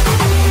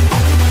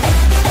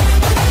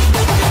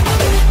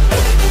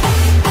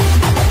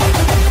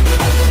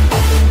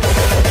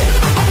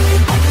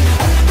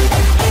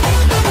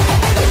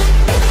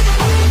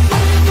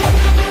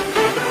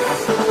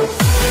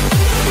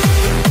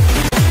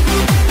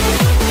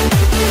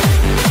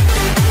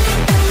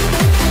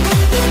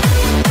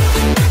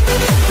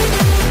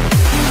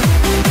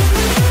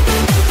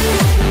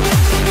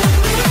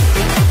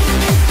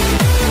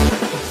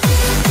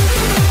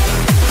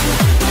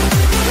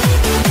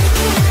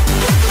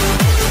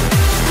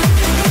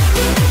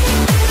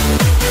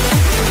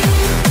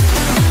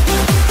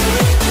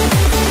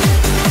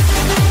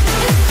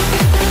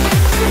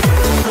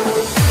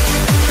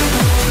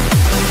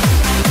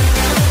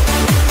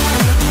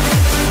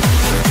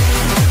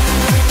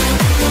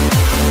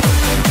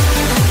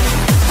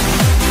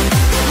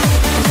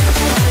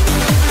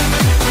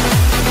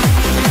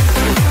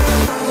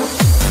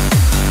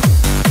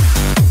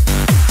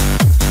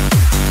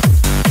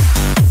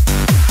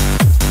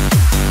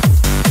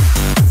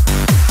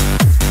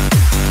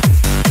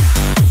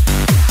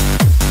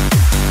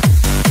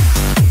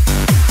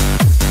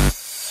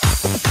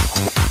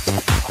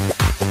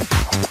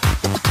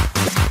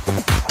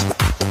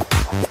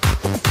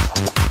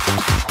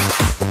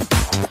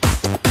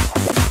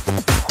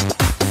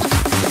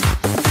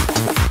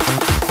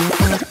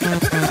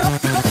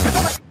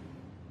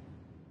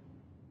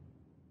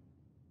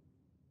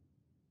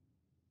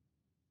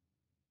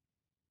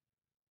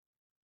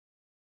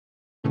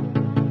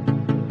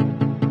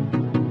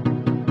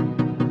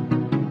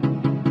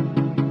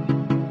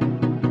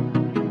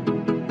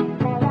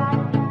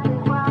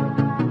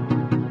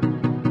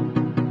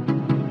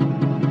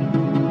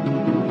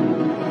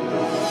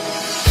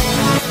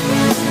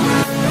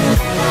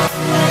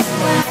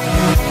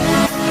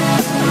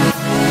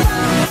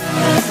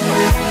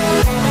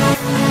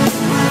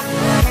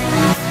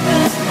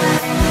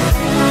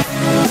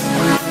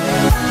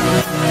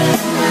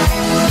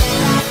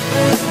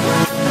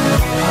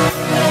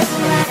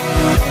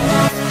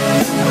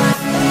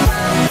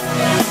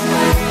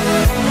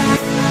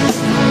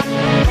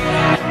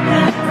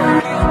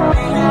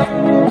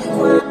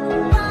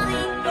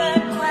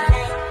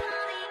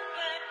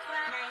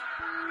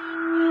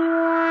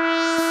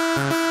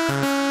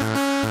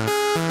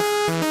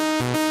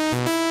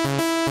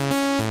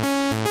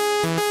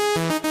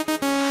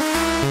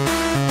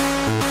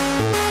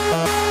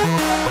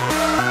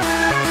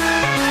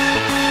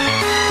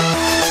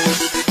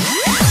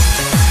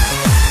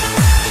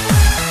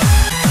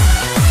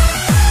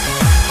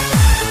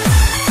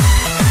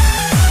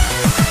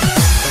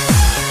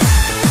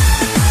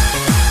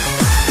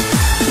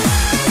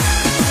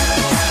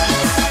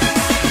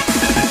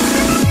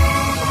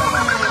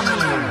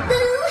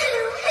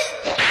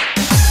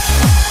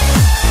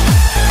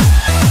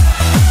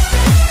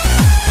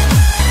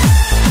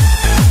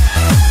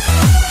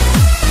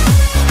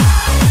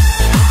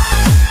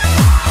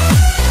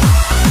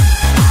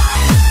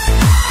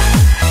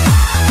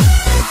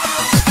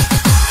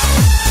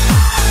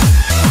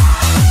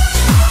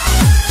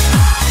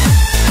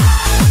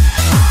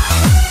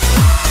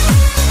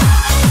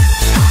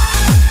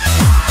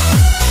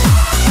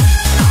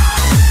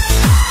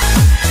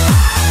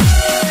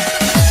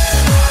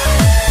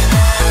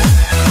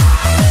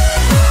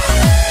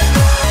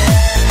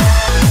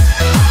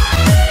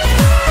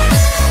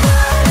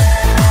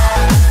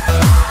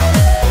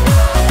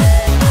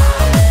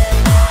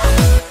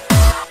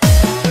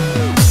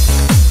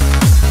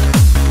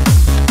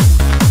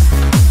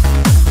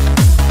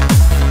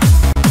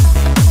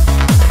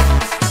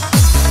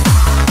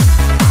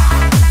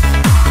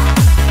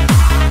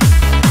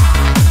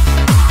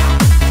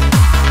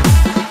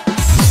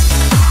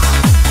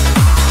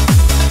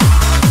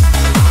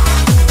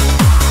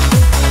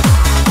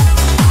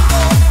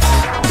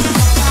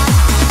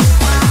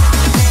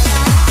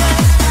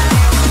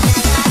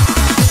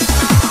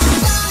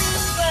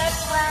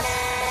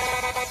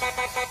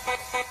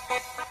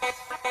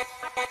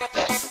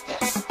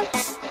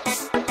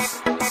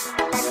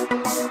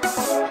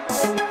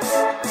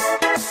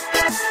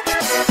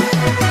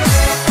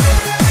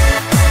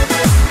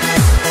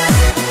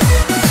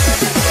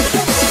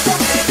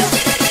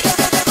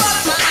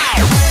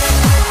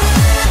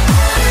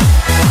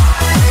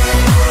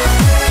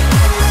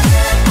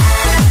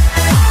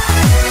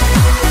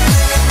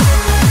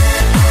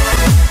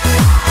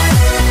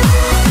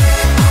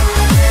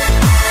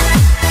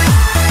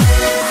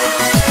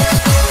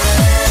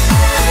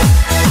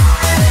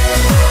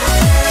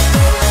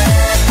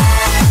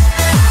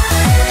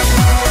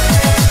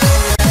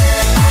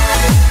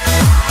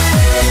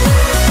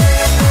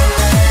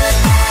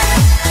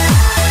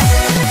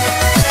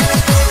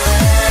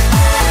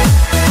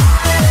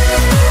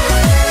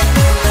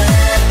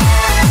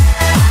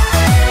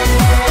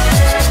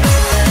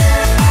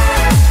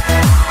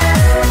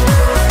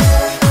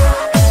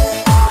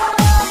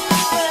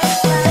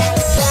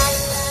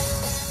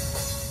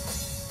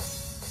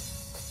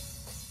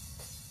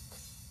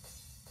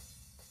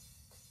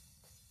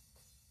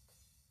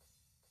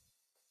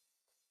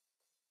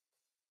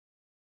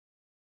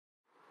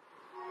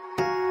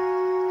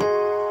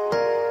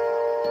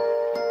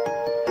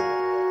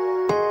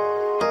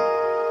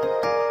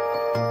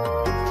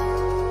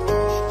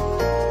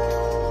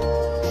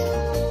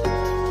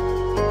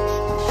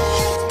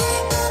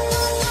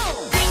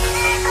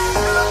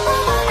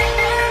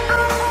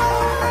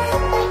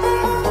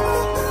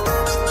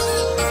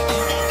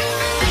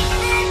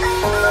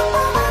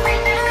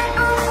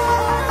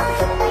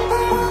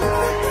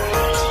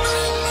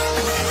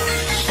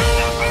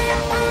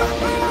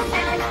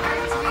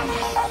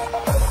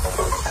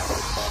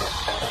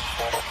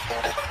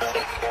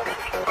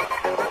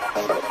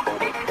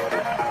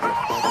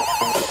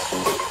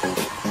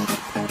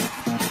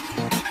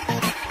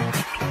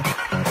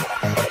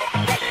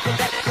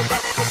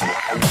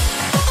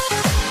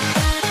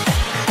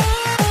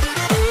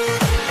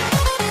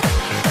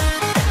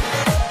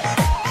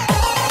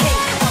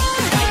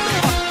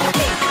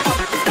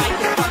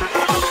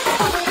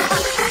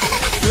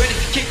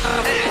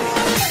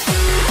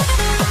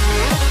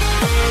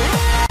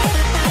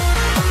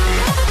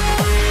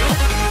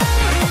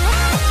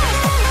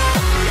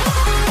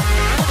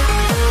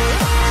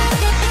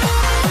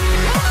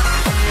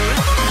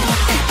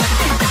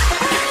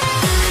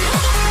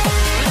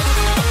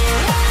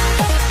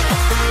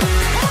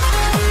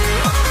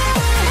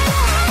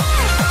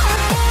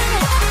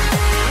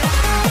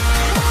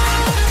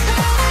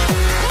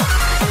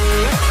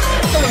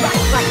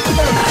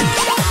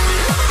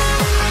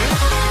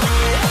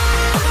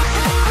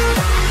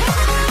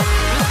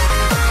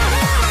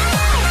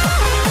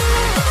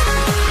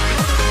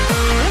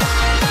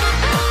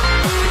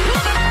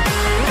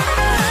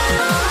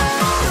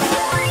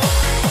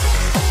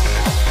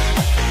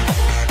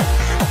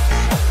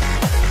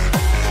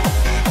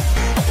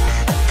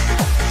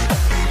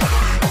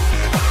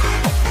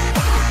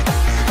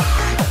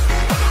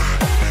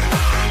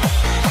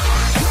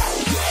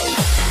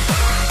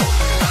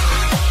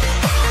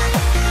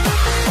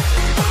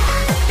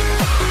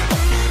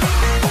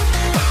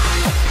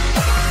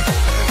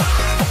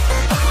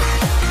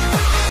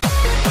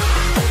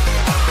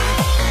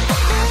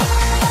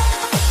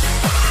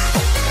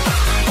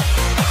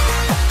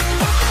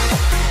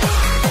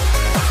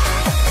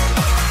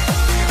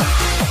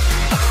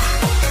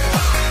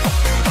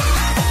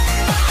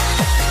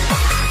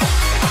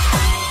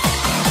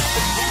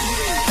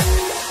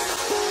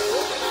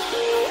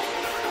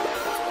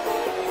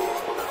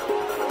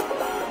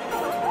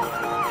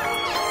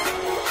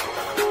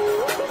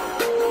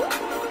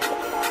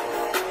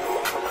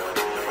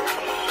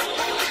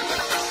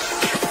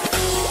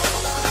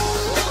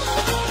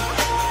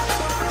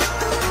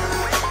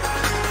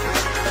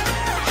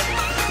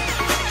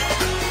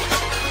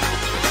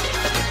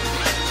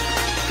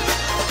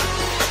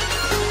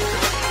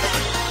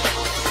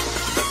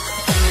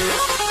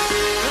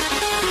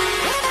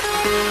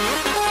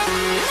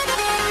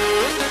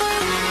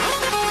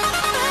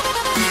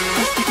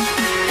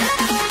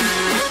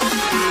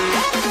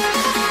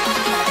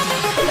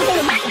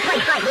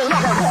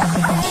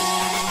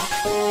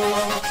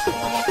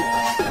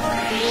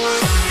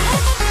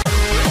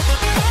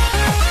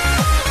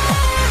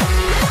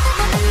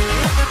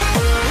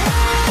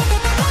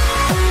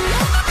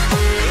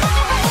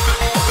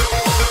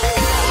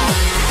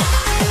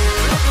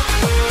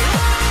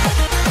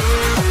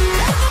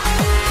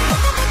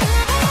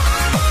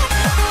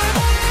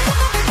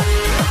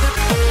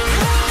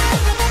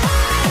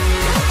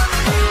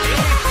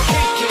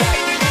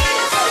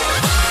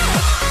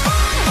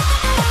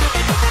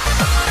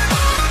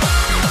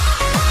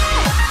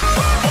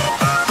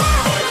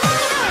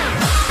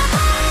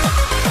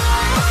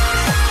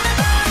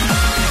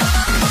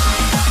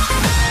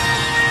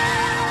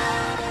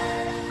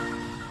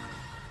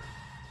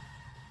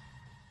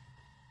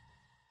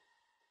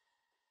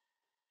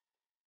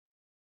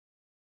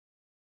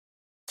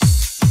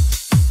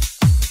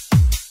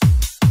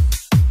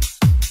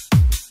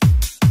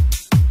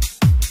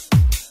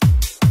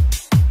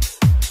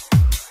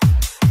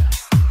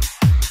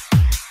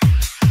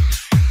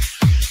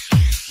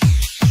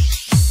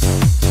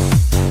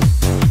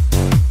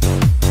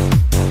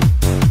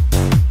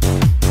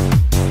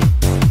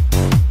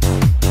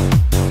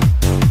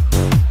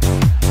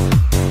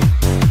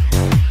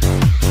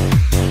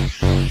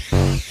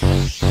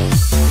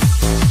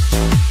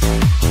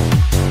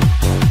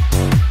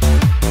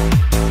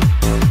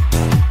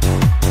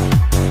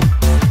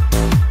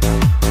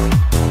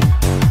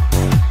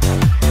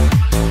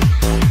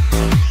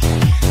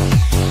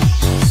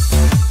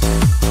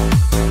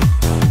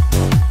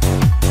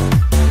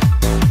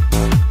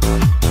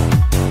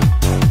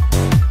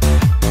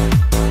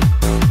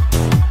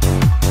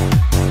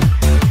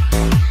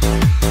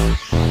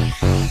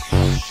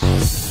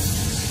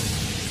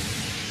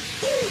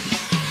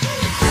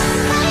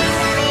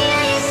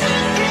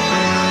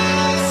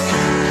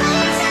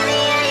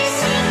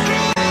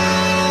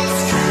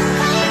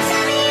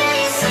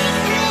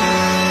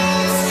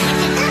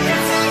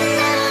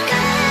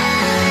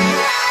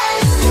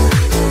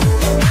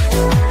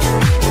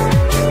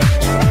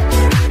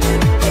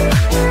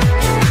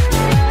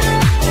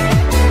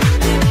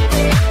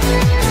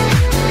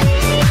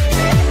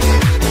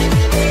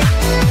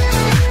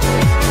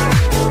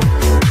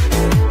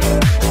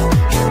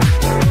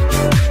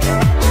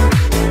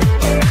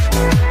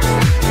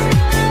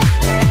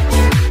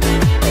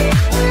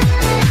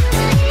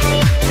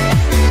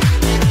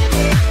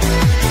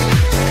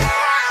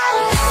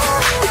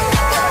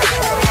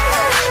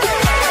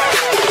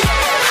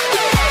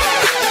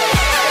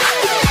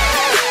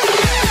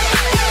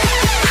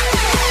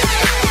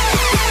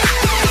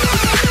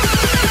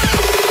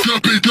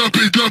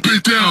 drop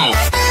it down.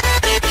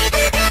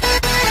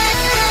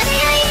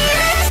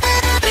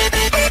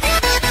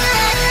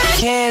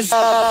 Hands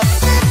up.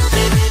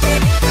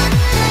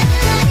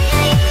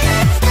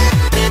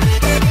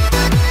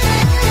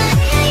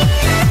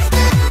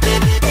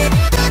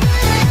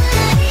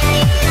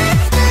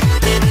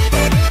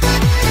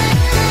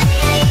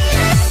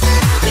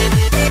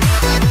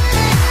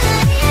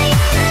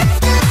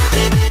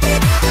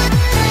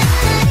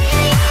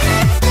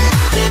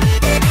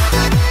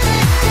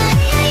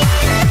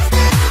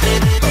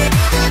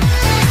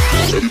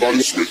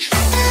 Everybody switch.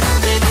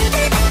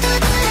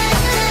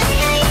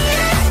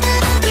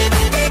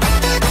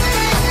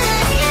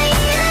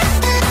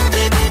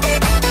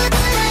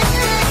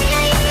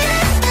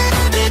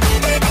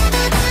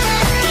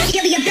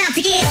 You're about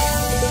to get.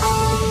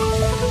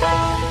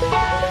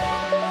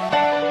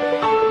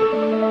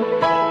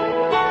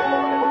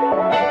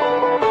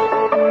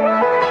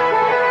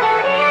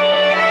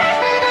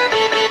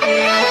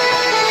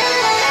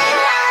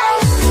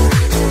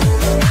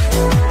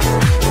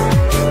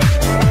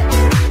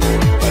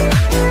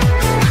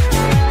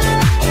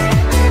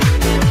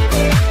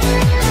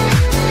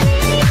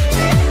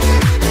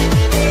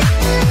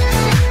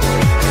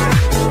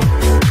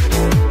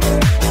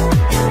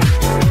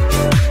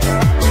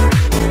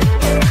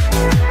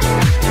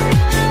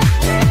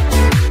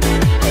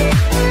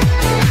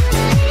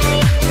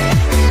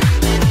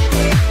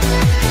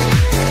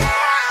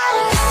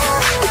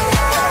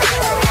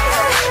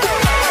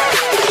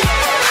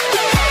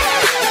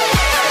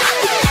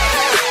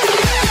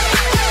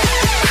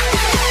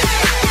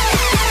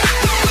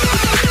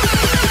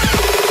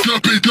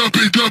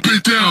 Drop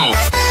it down.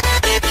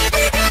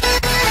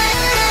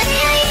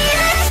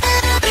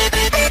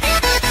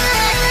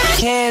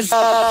 Hands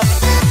up.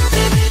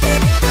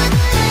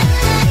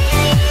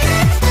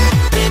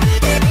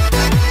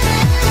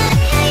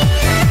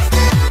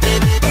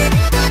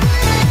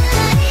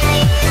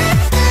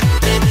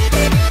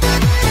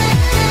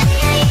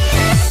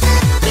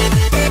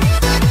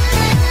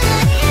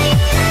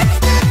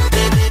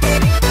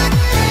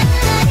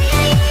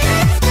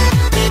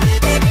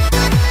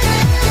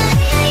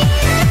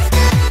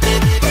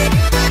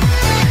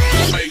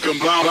 Make 'em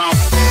blow out.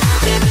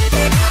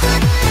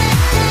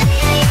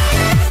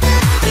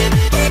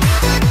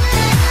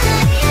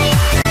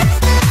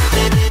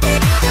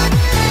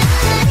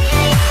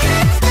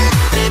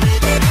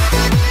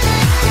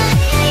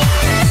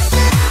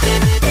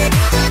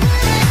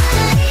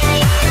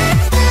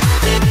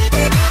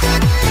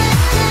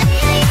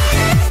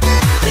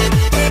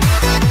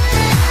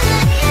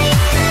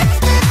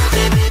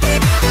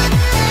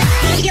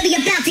 You're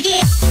about to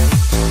get.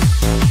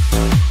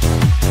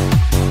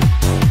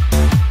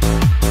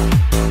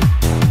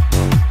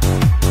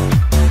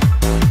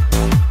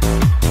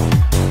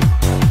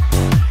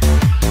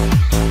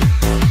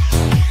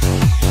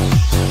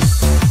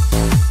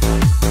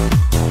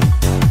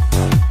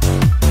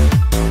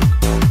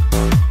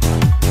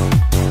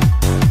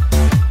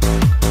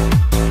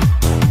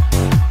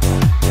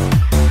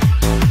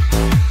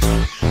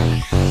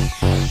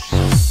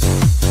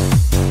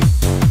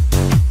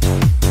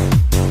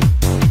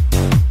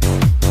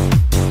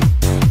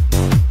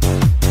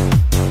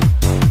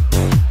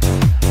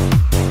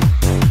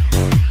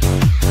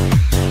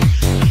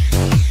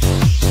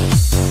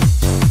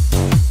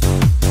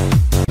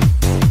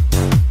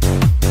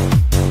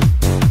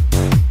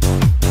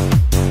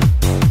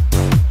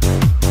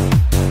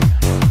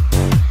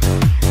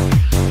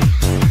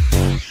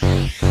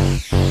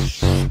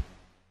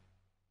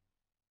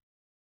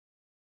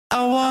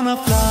 I wanna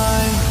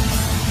fly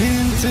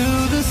into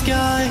the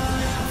sky,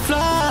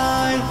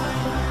 fly,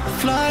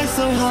 fly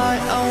so high.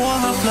 I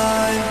wanna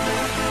fly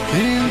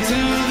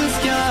into the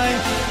sky,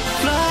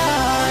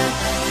 fly,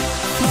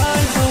 fly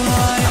so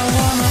high. I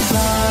wanna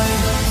fly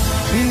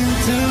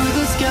into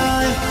the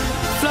sky,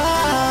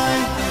 fly,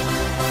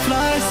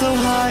 fly so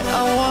high.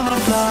 I wanna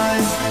fly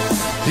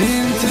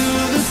into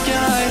the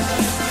sky,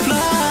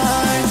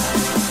 fly,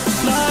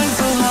 fly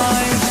so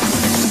high.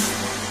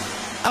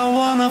 I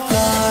wanna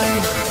fly.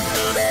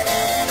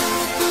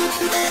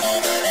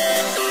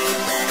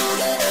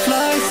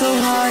 Fly so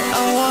high,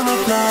 I wanna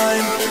fly.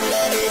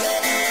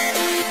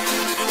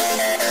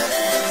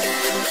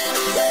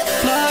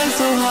 Fly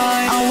so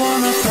high, I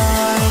wanna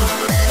fly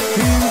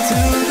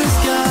into the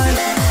sky.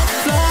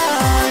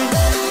 Fly,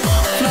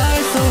 fly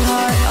so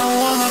high, I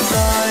wanna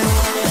fly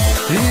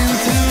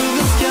into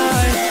the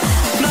sky.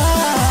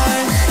 Fly,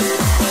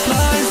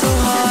 fly so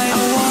high,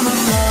 I wanna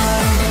fly.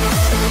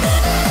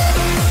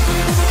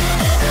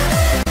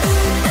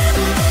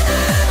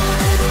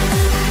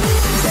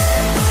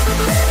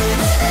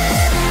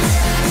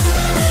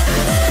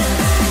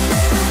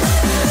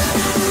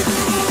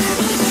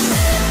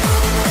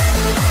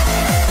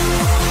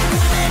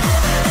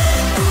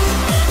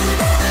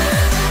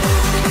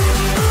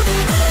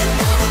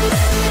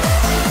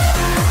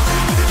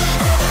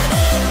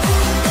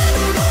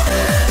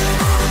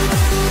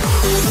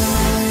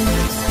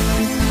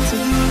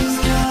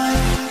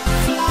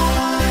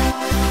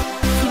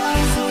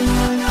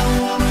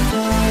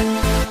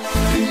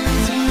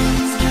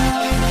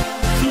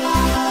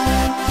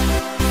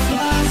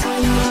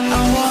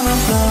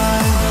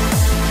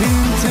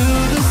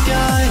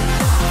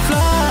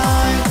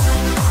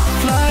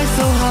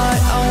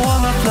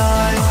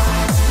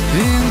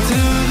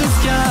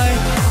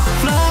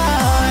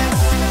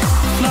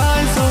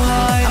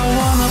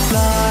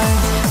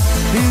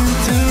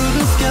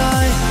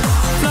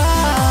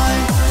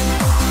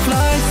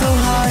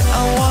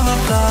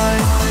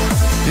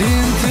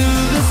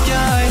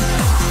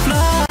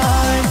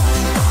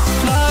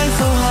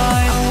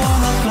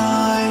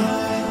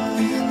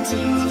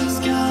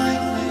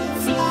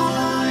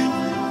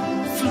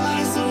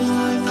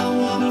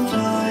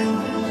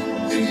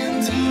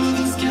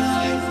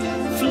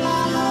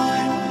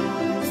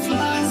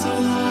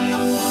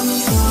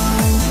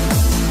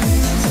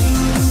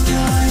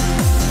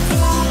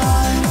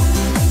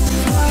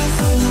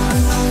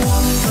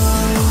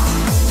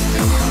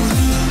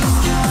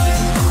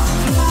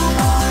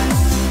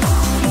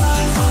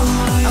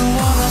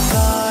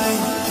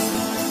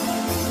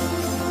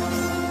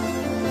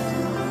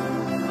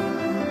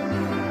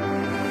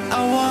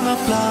 wanna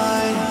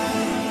fly.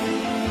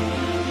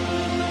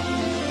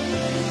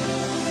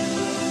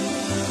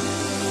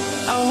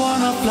 I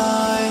wanna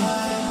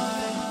fly.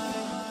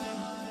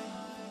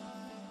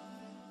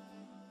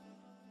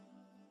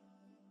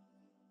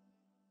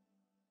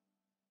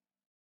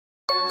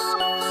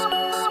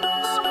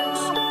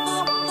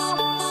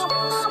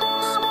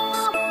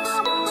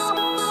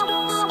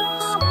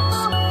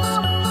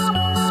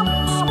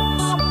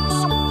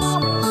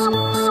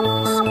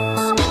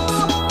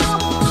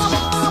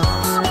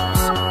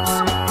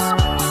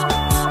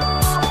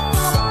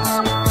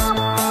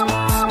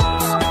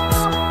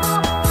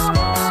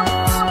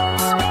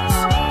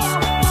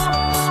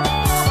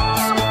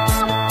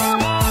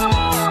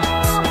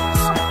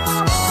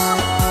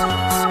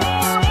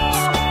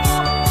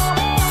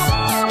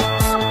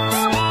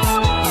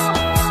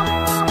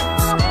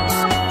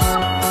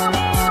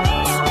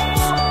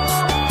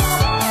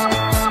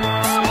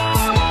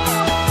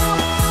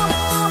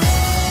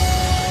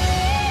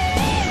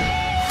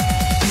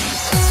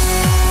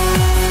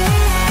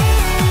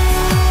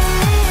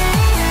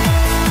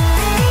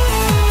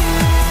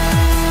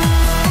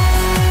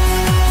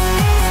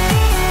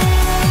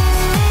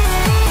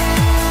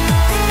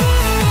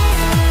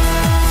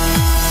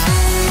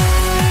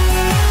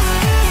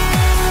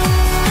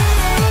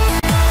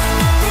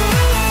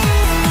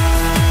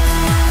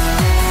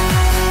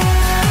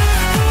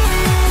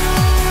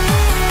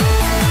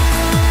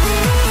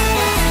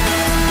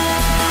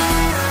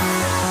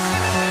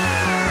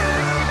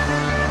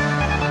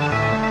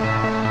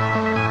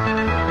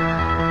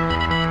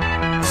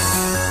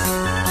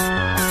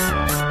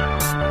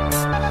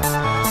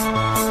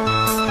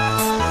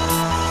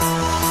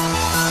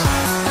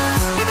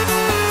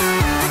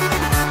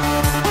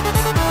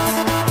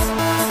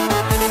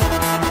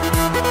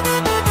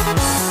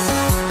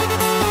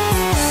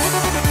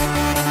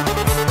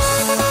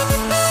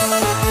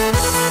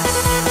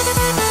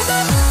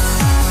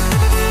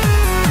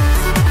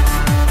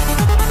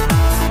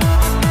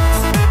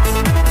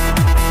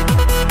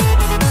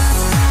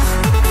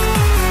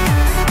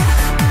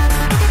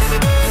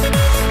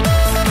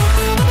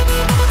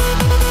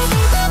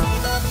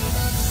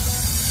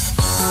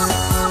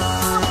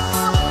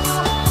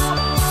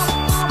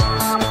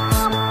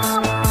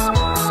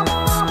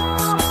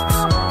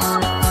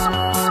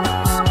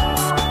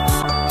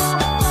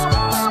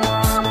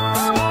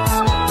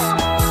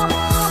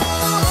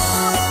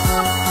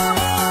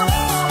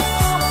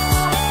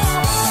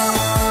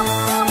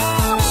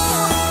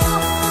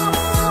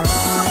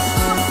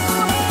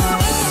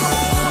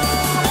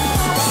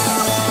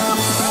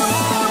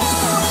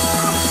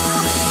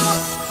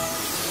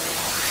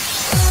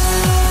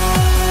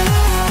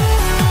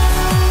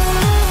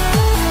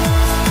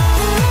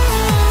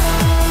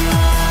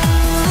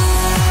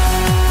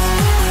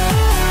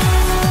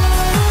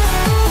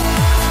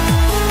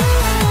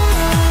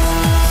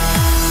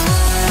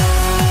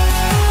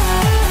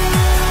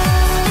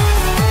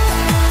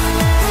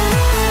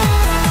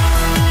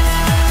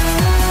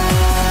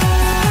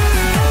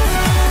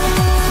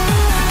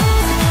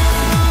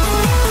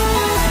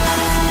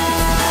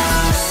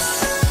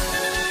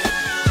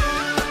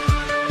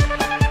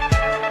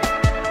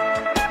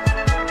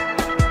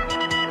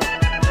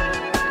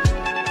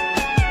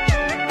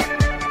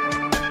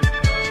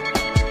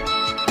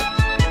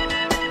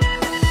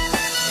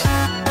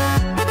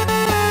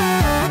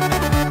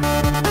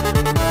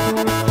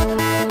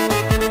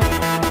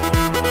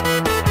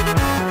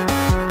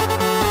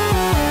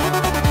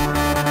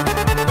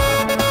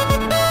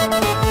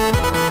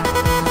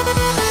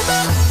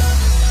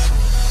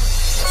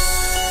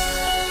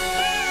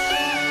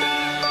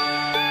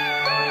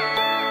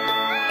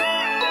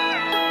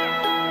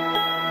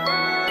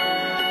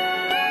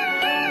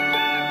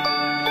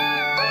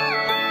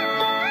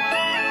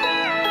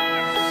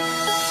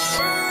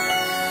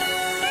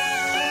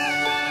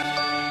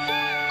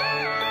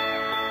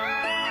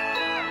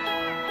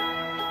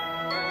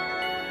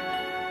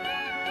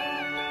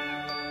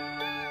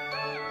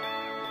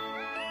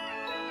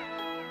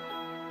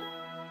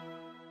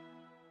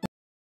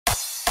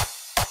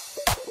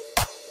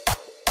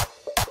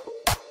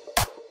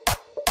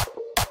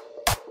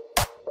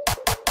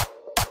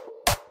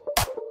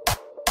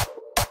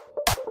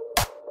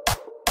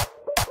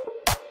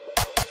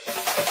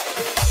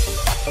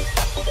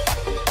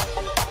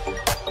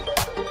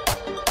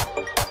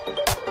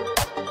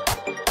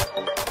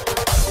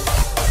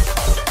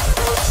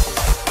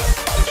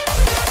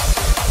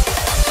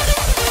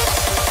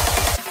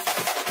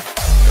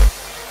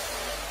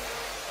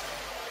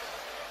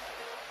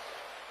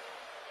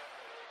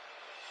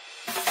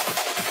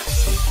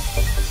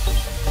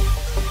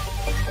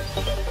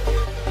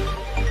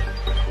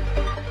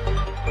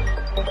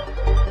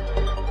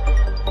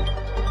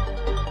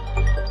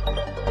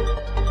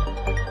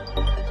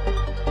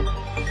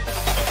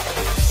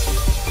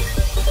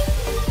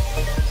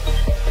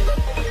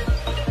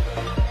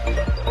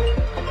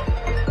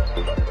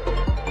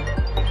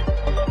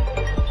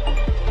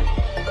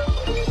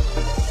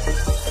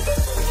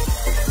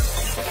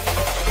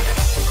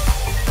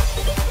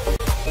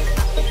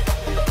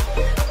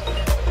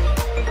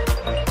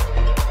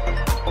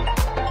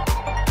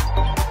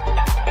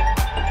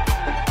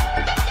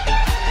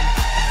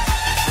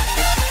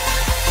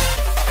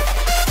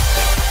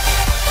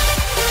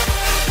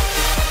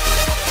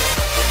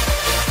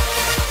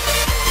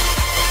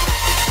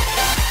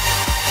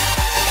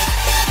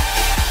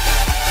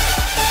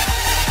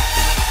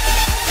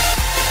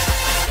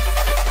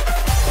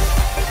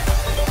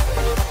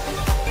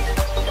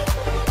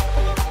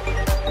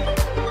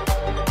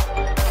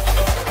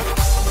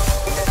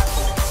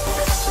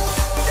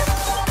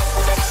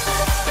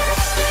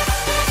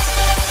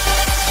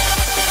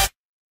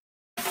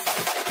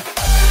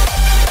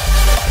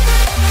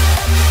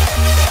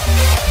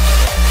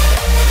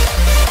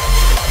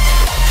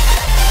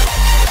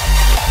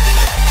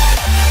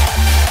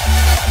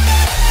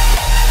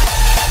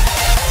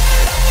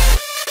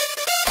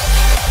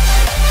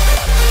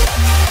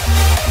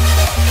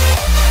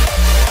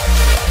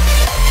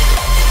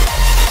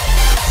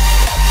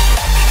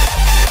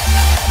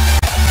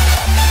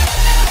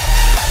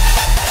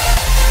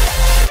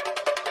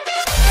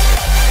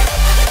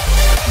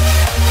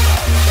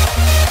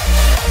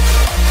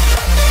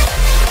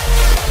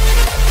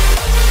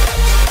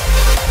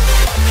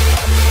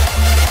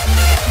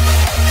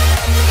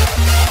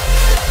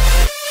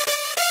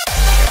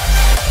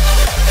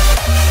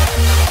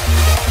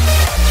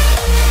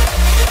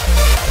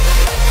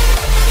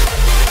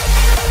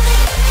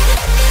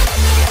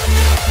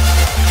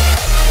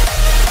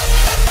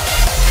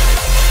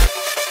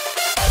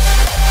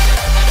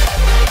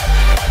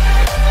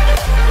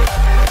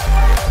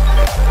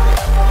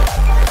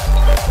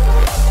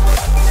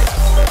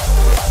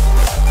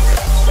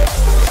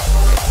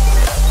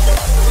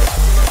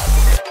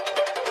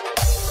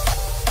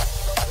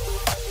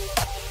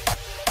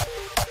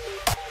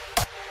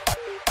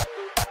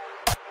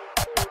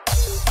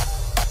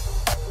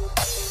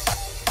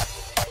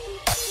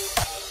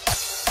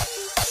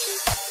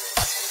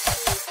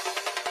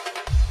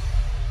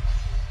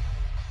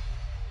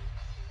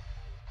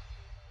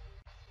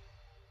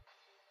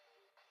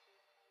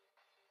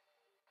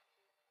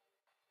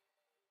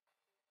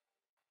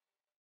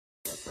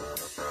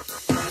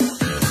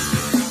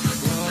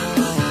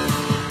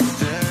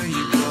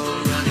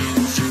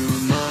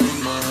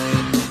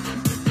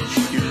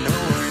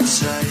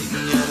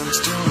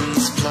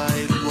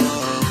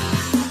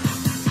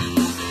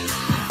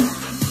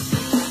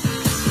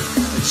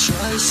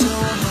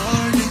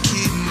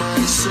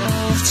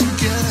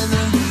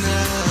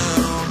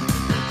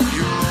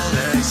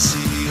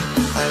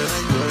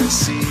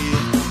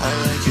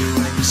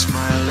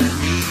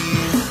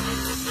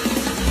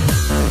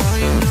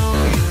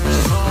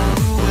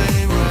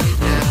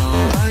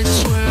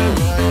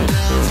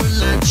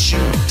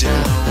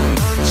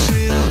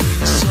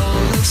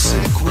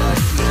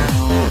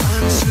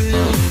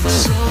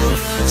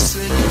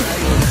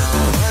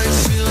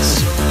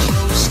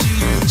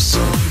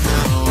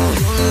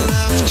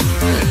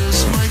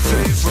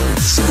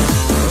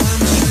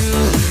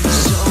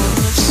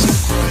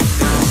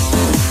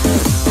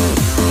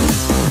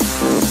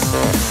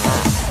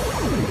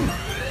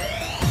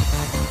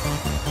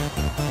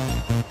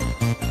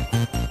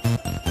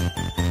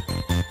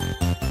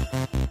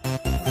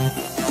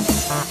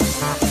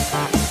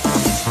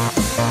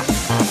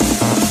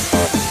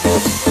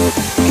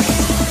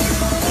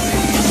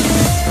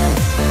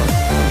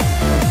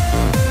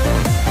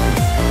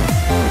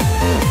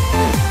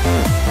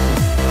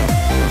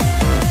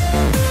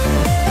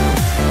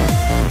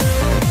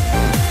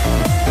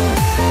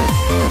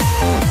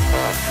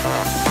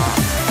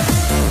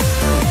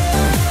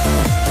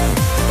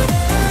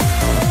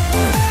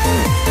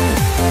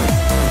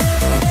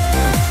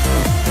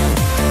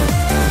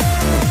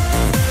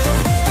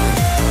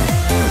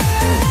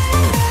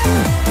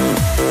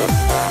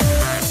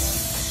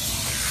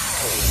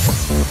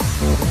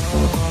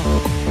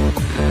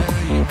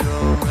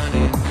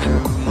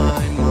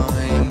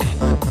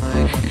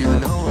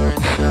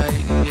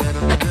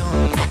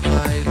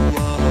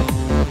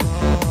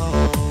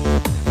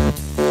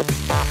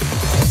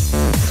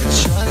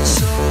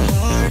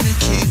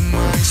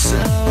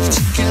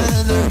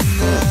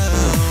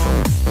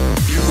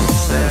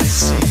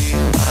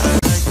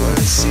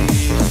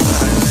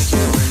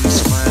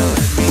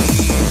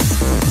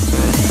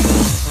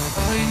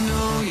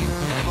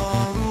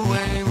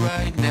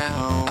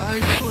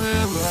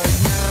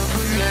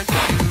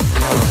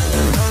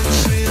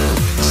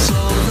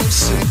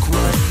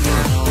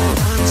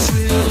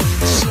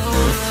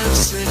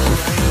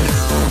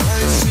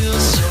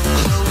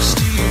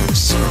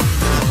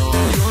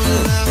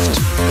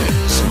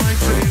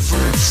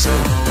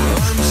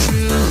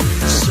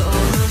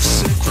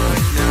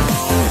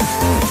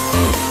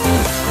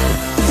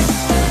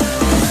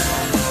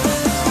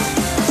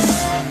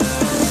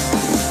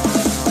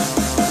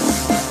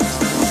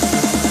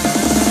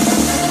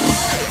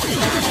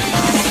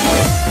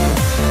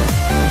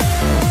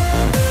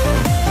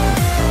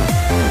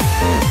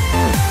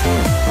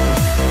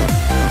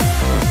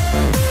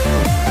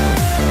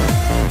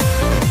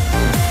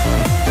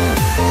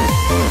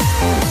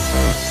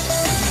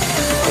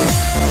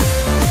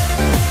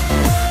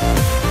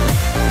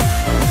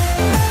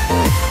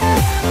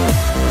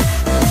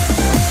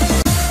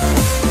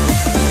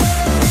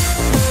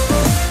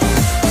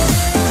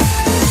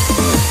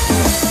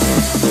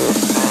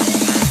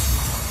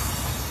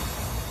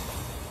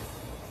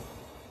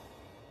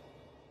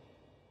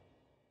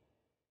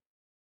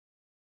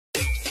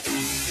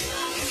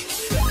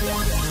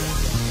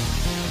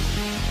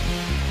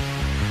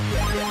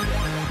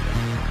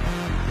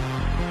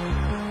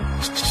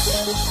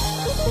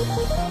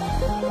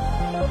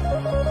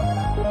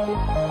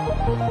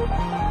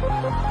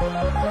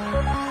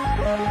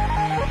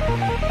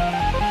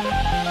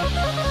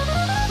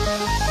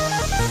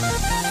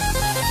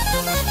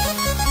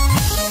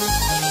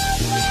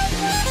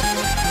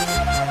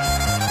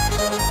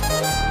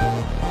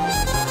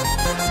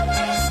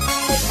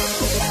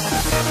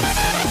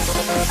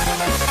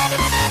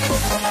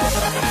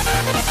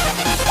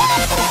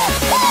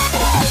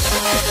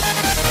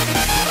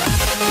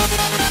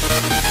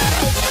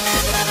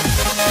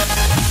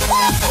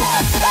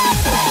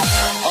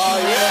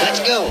 Let's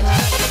go.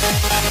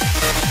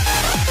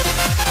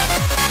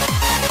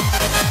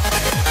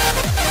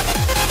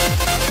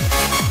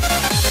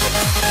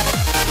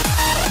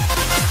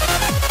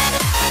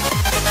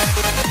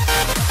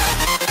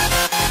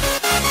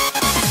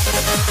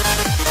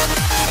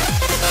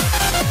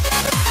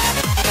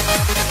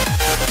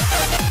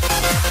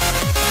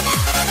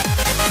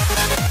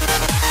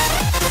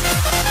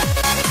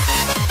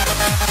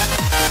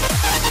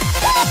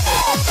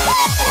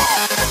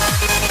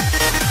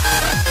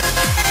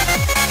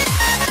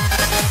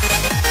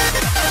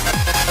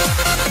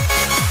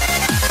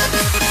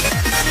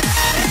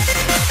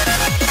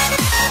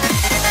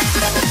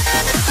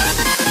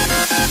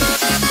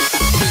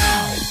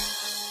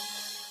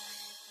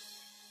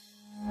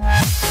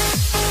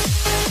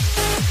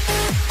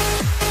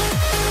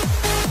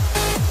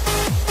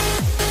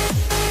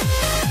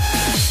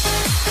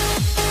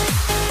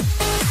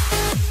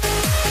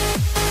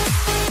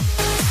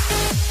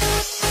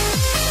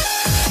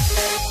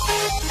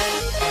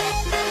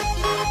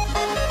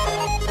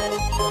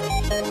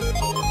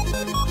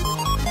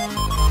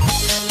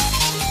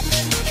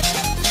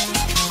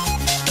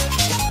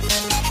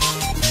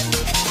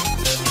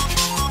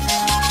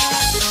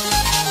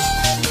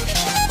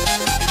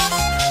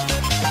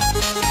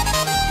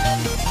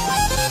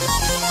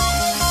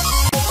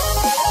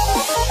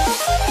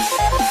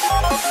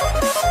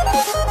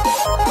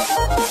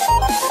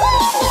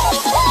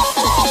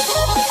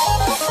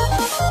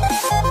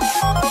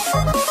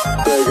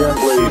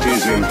 It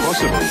is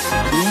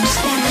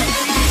impossible.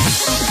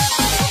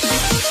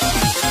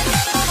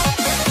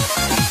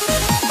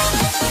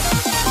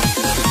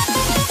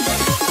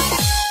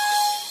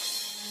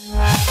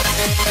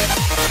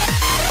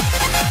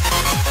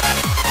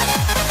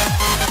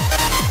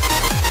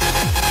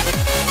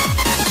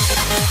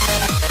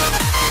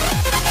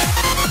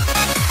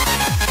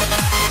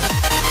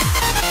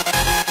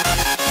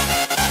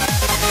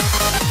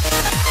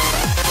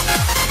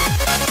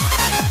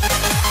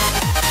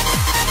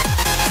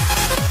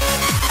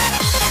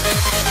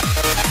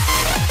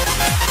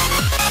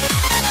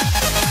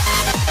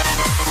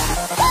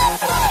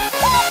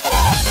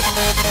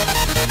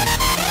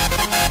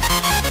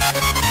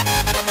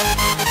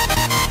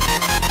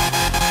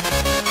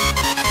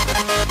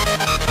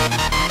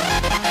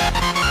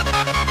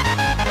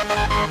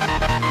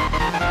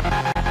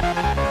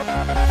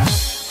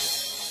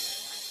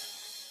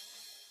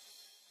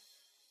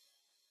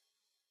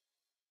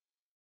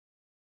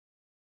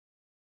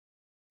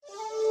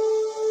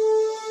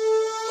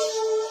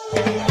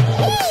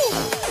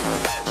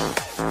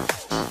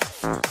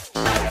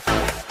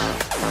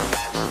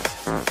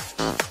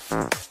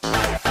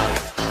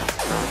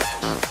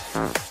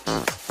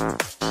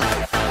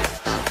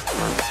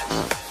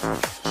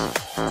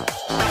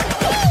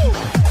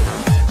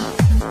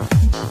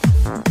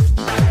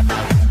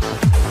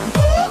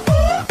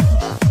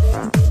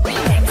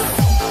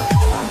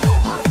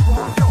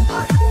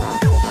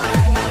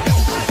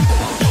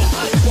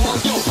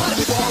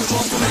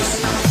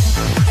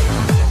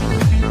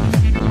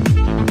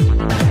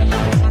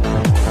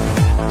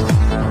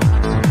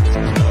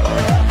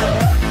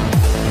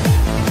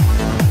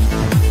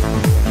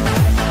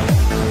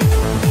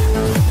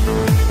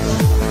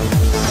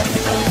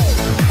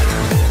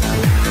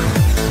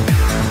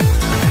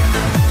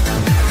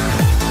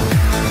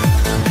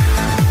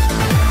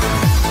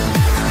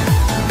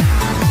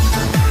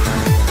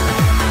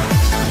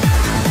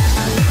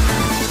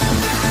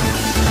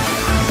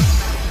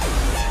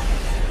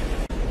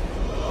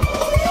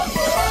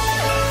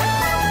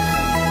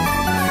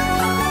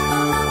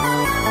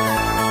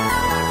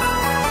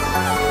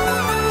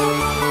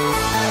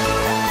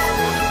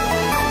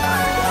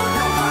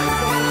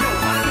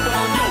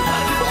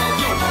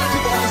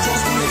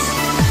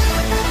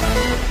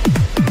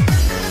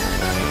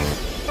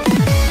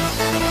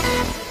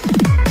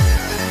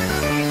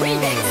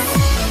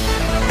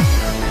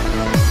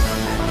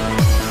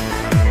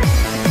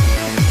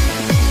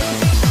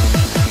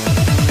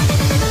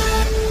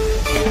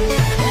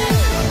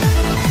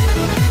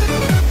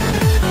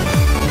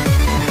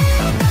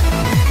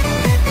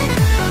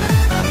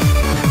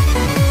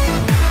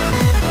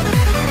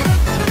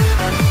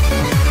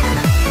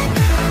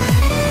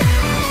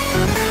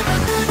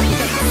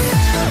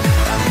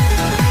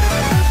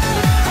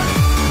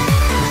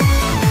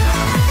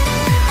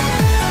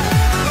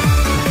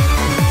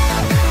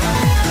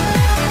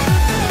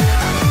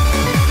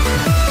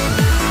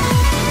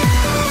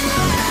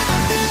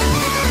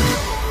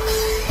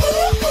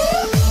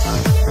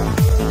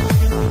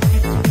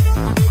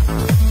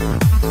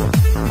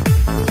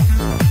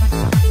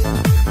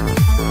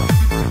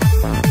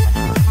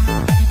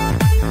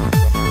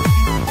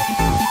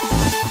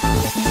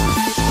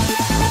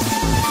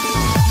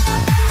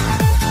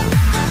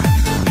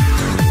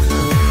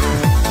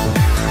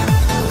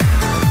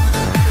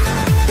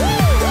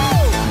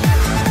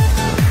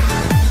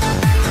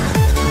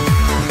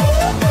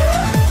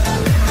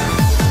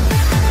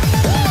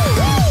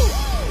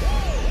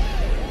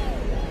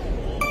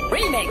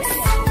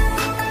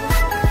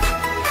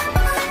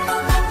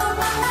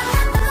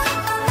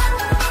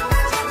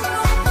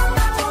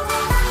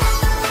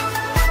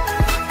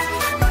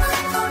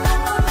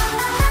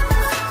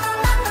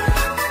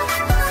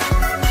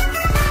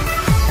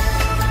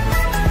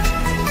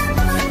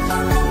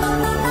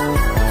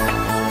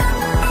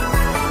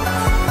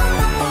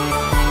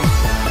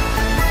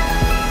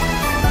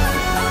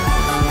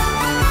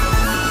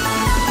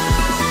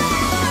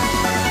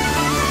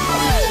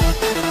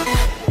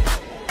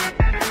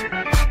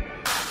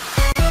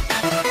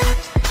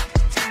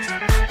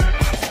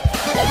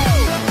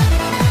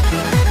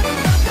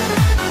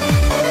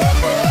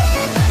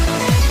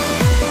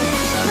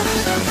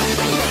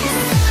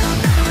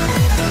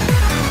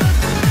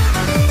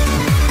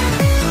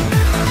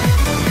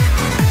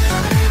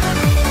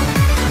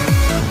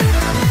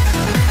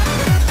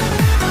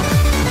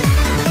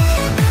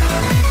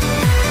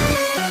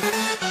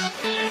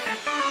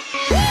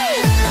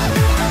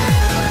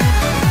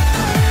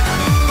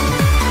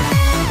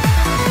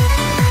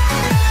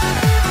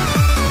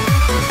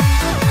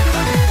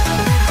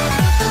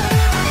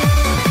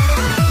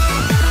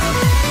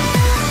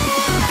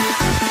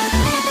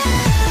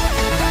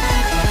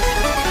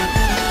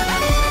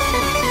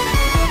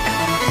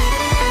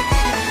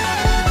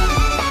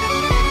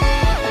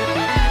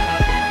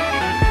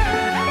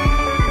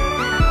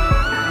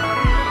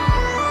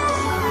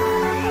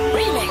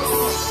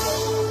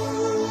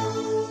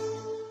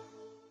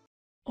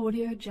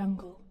 Audio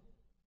Jungle.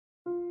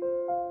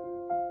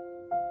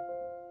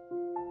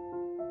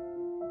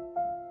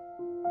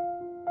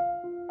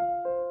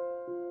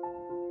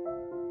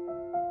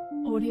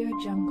 Audio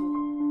Jungle.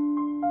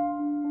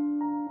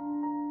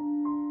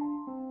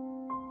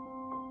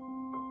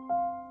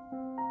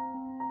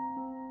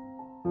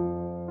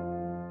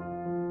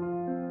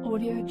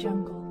 Audio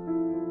Jungle.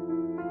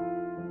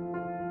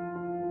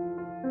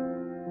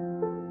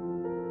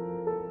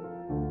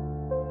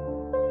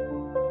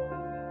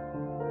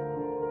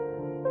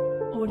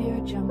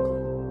 Audio Jungle.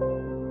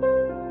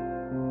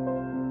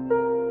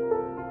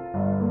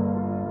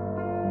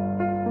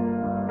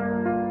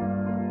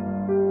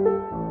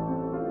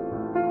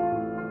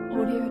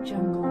 Audio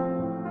Jungle.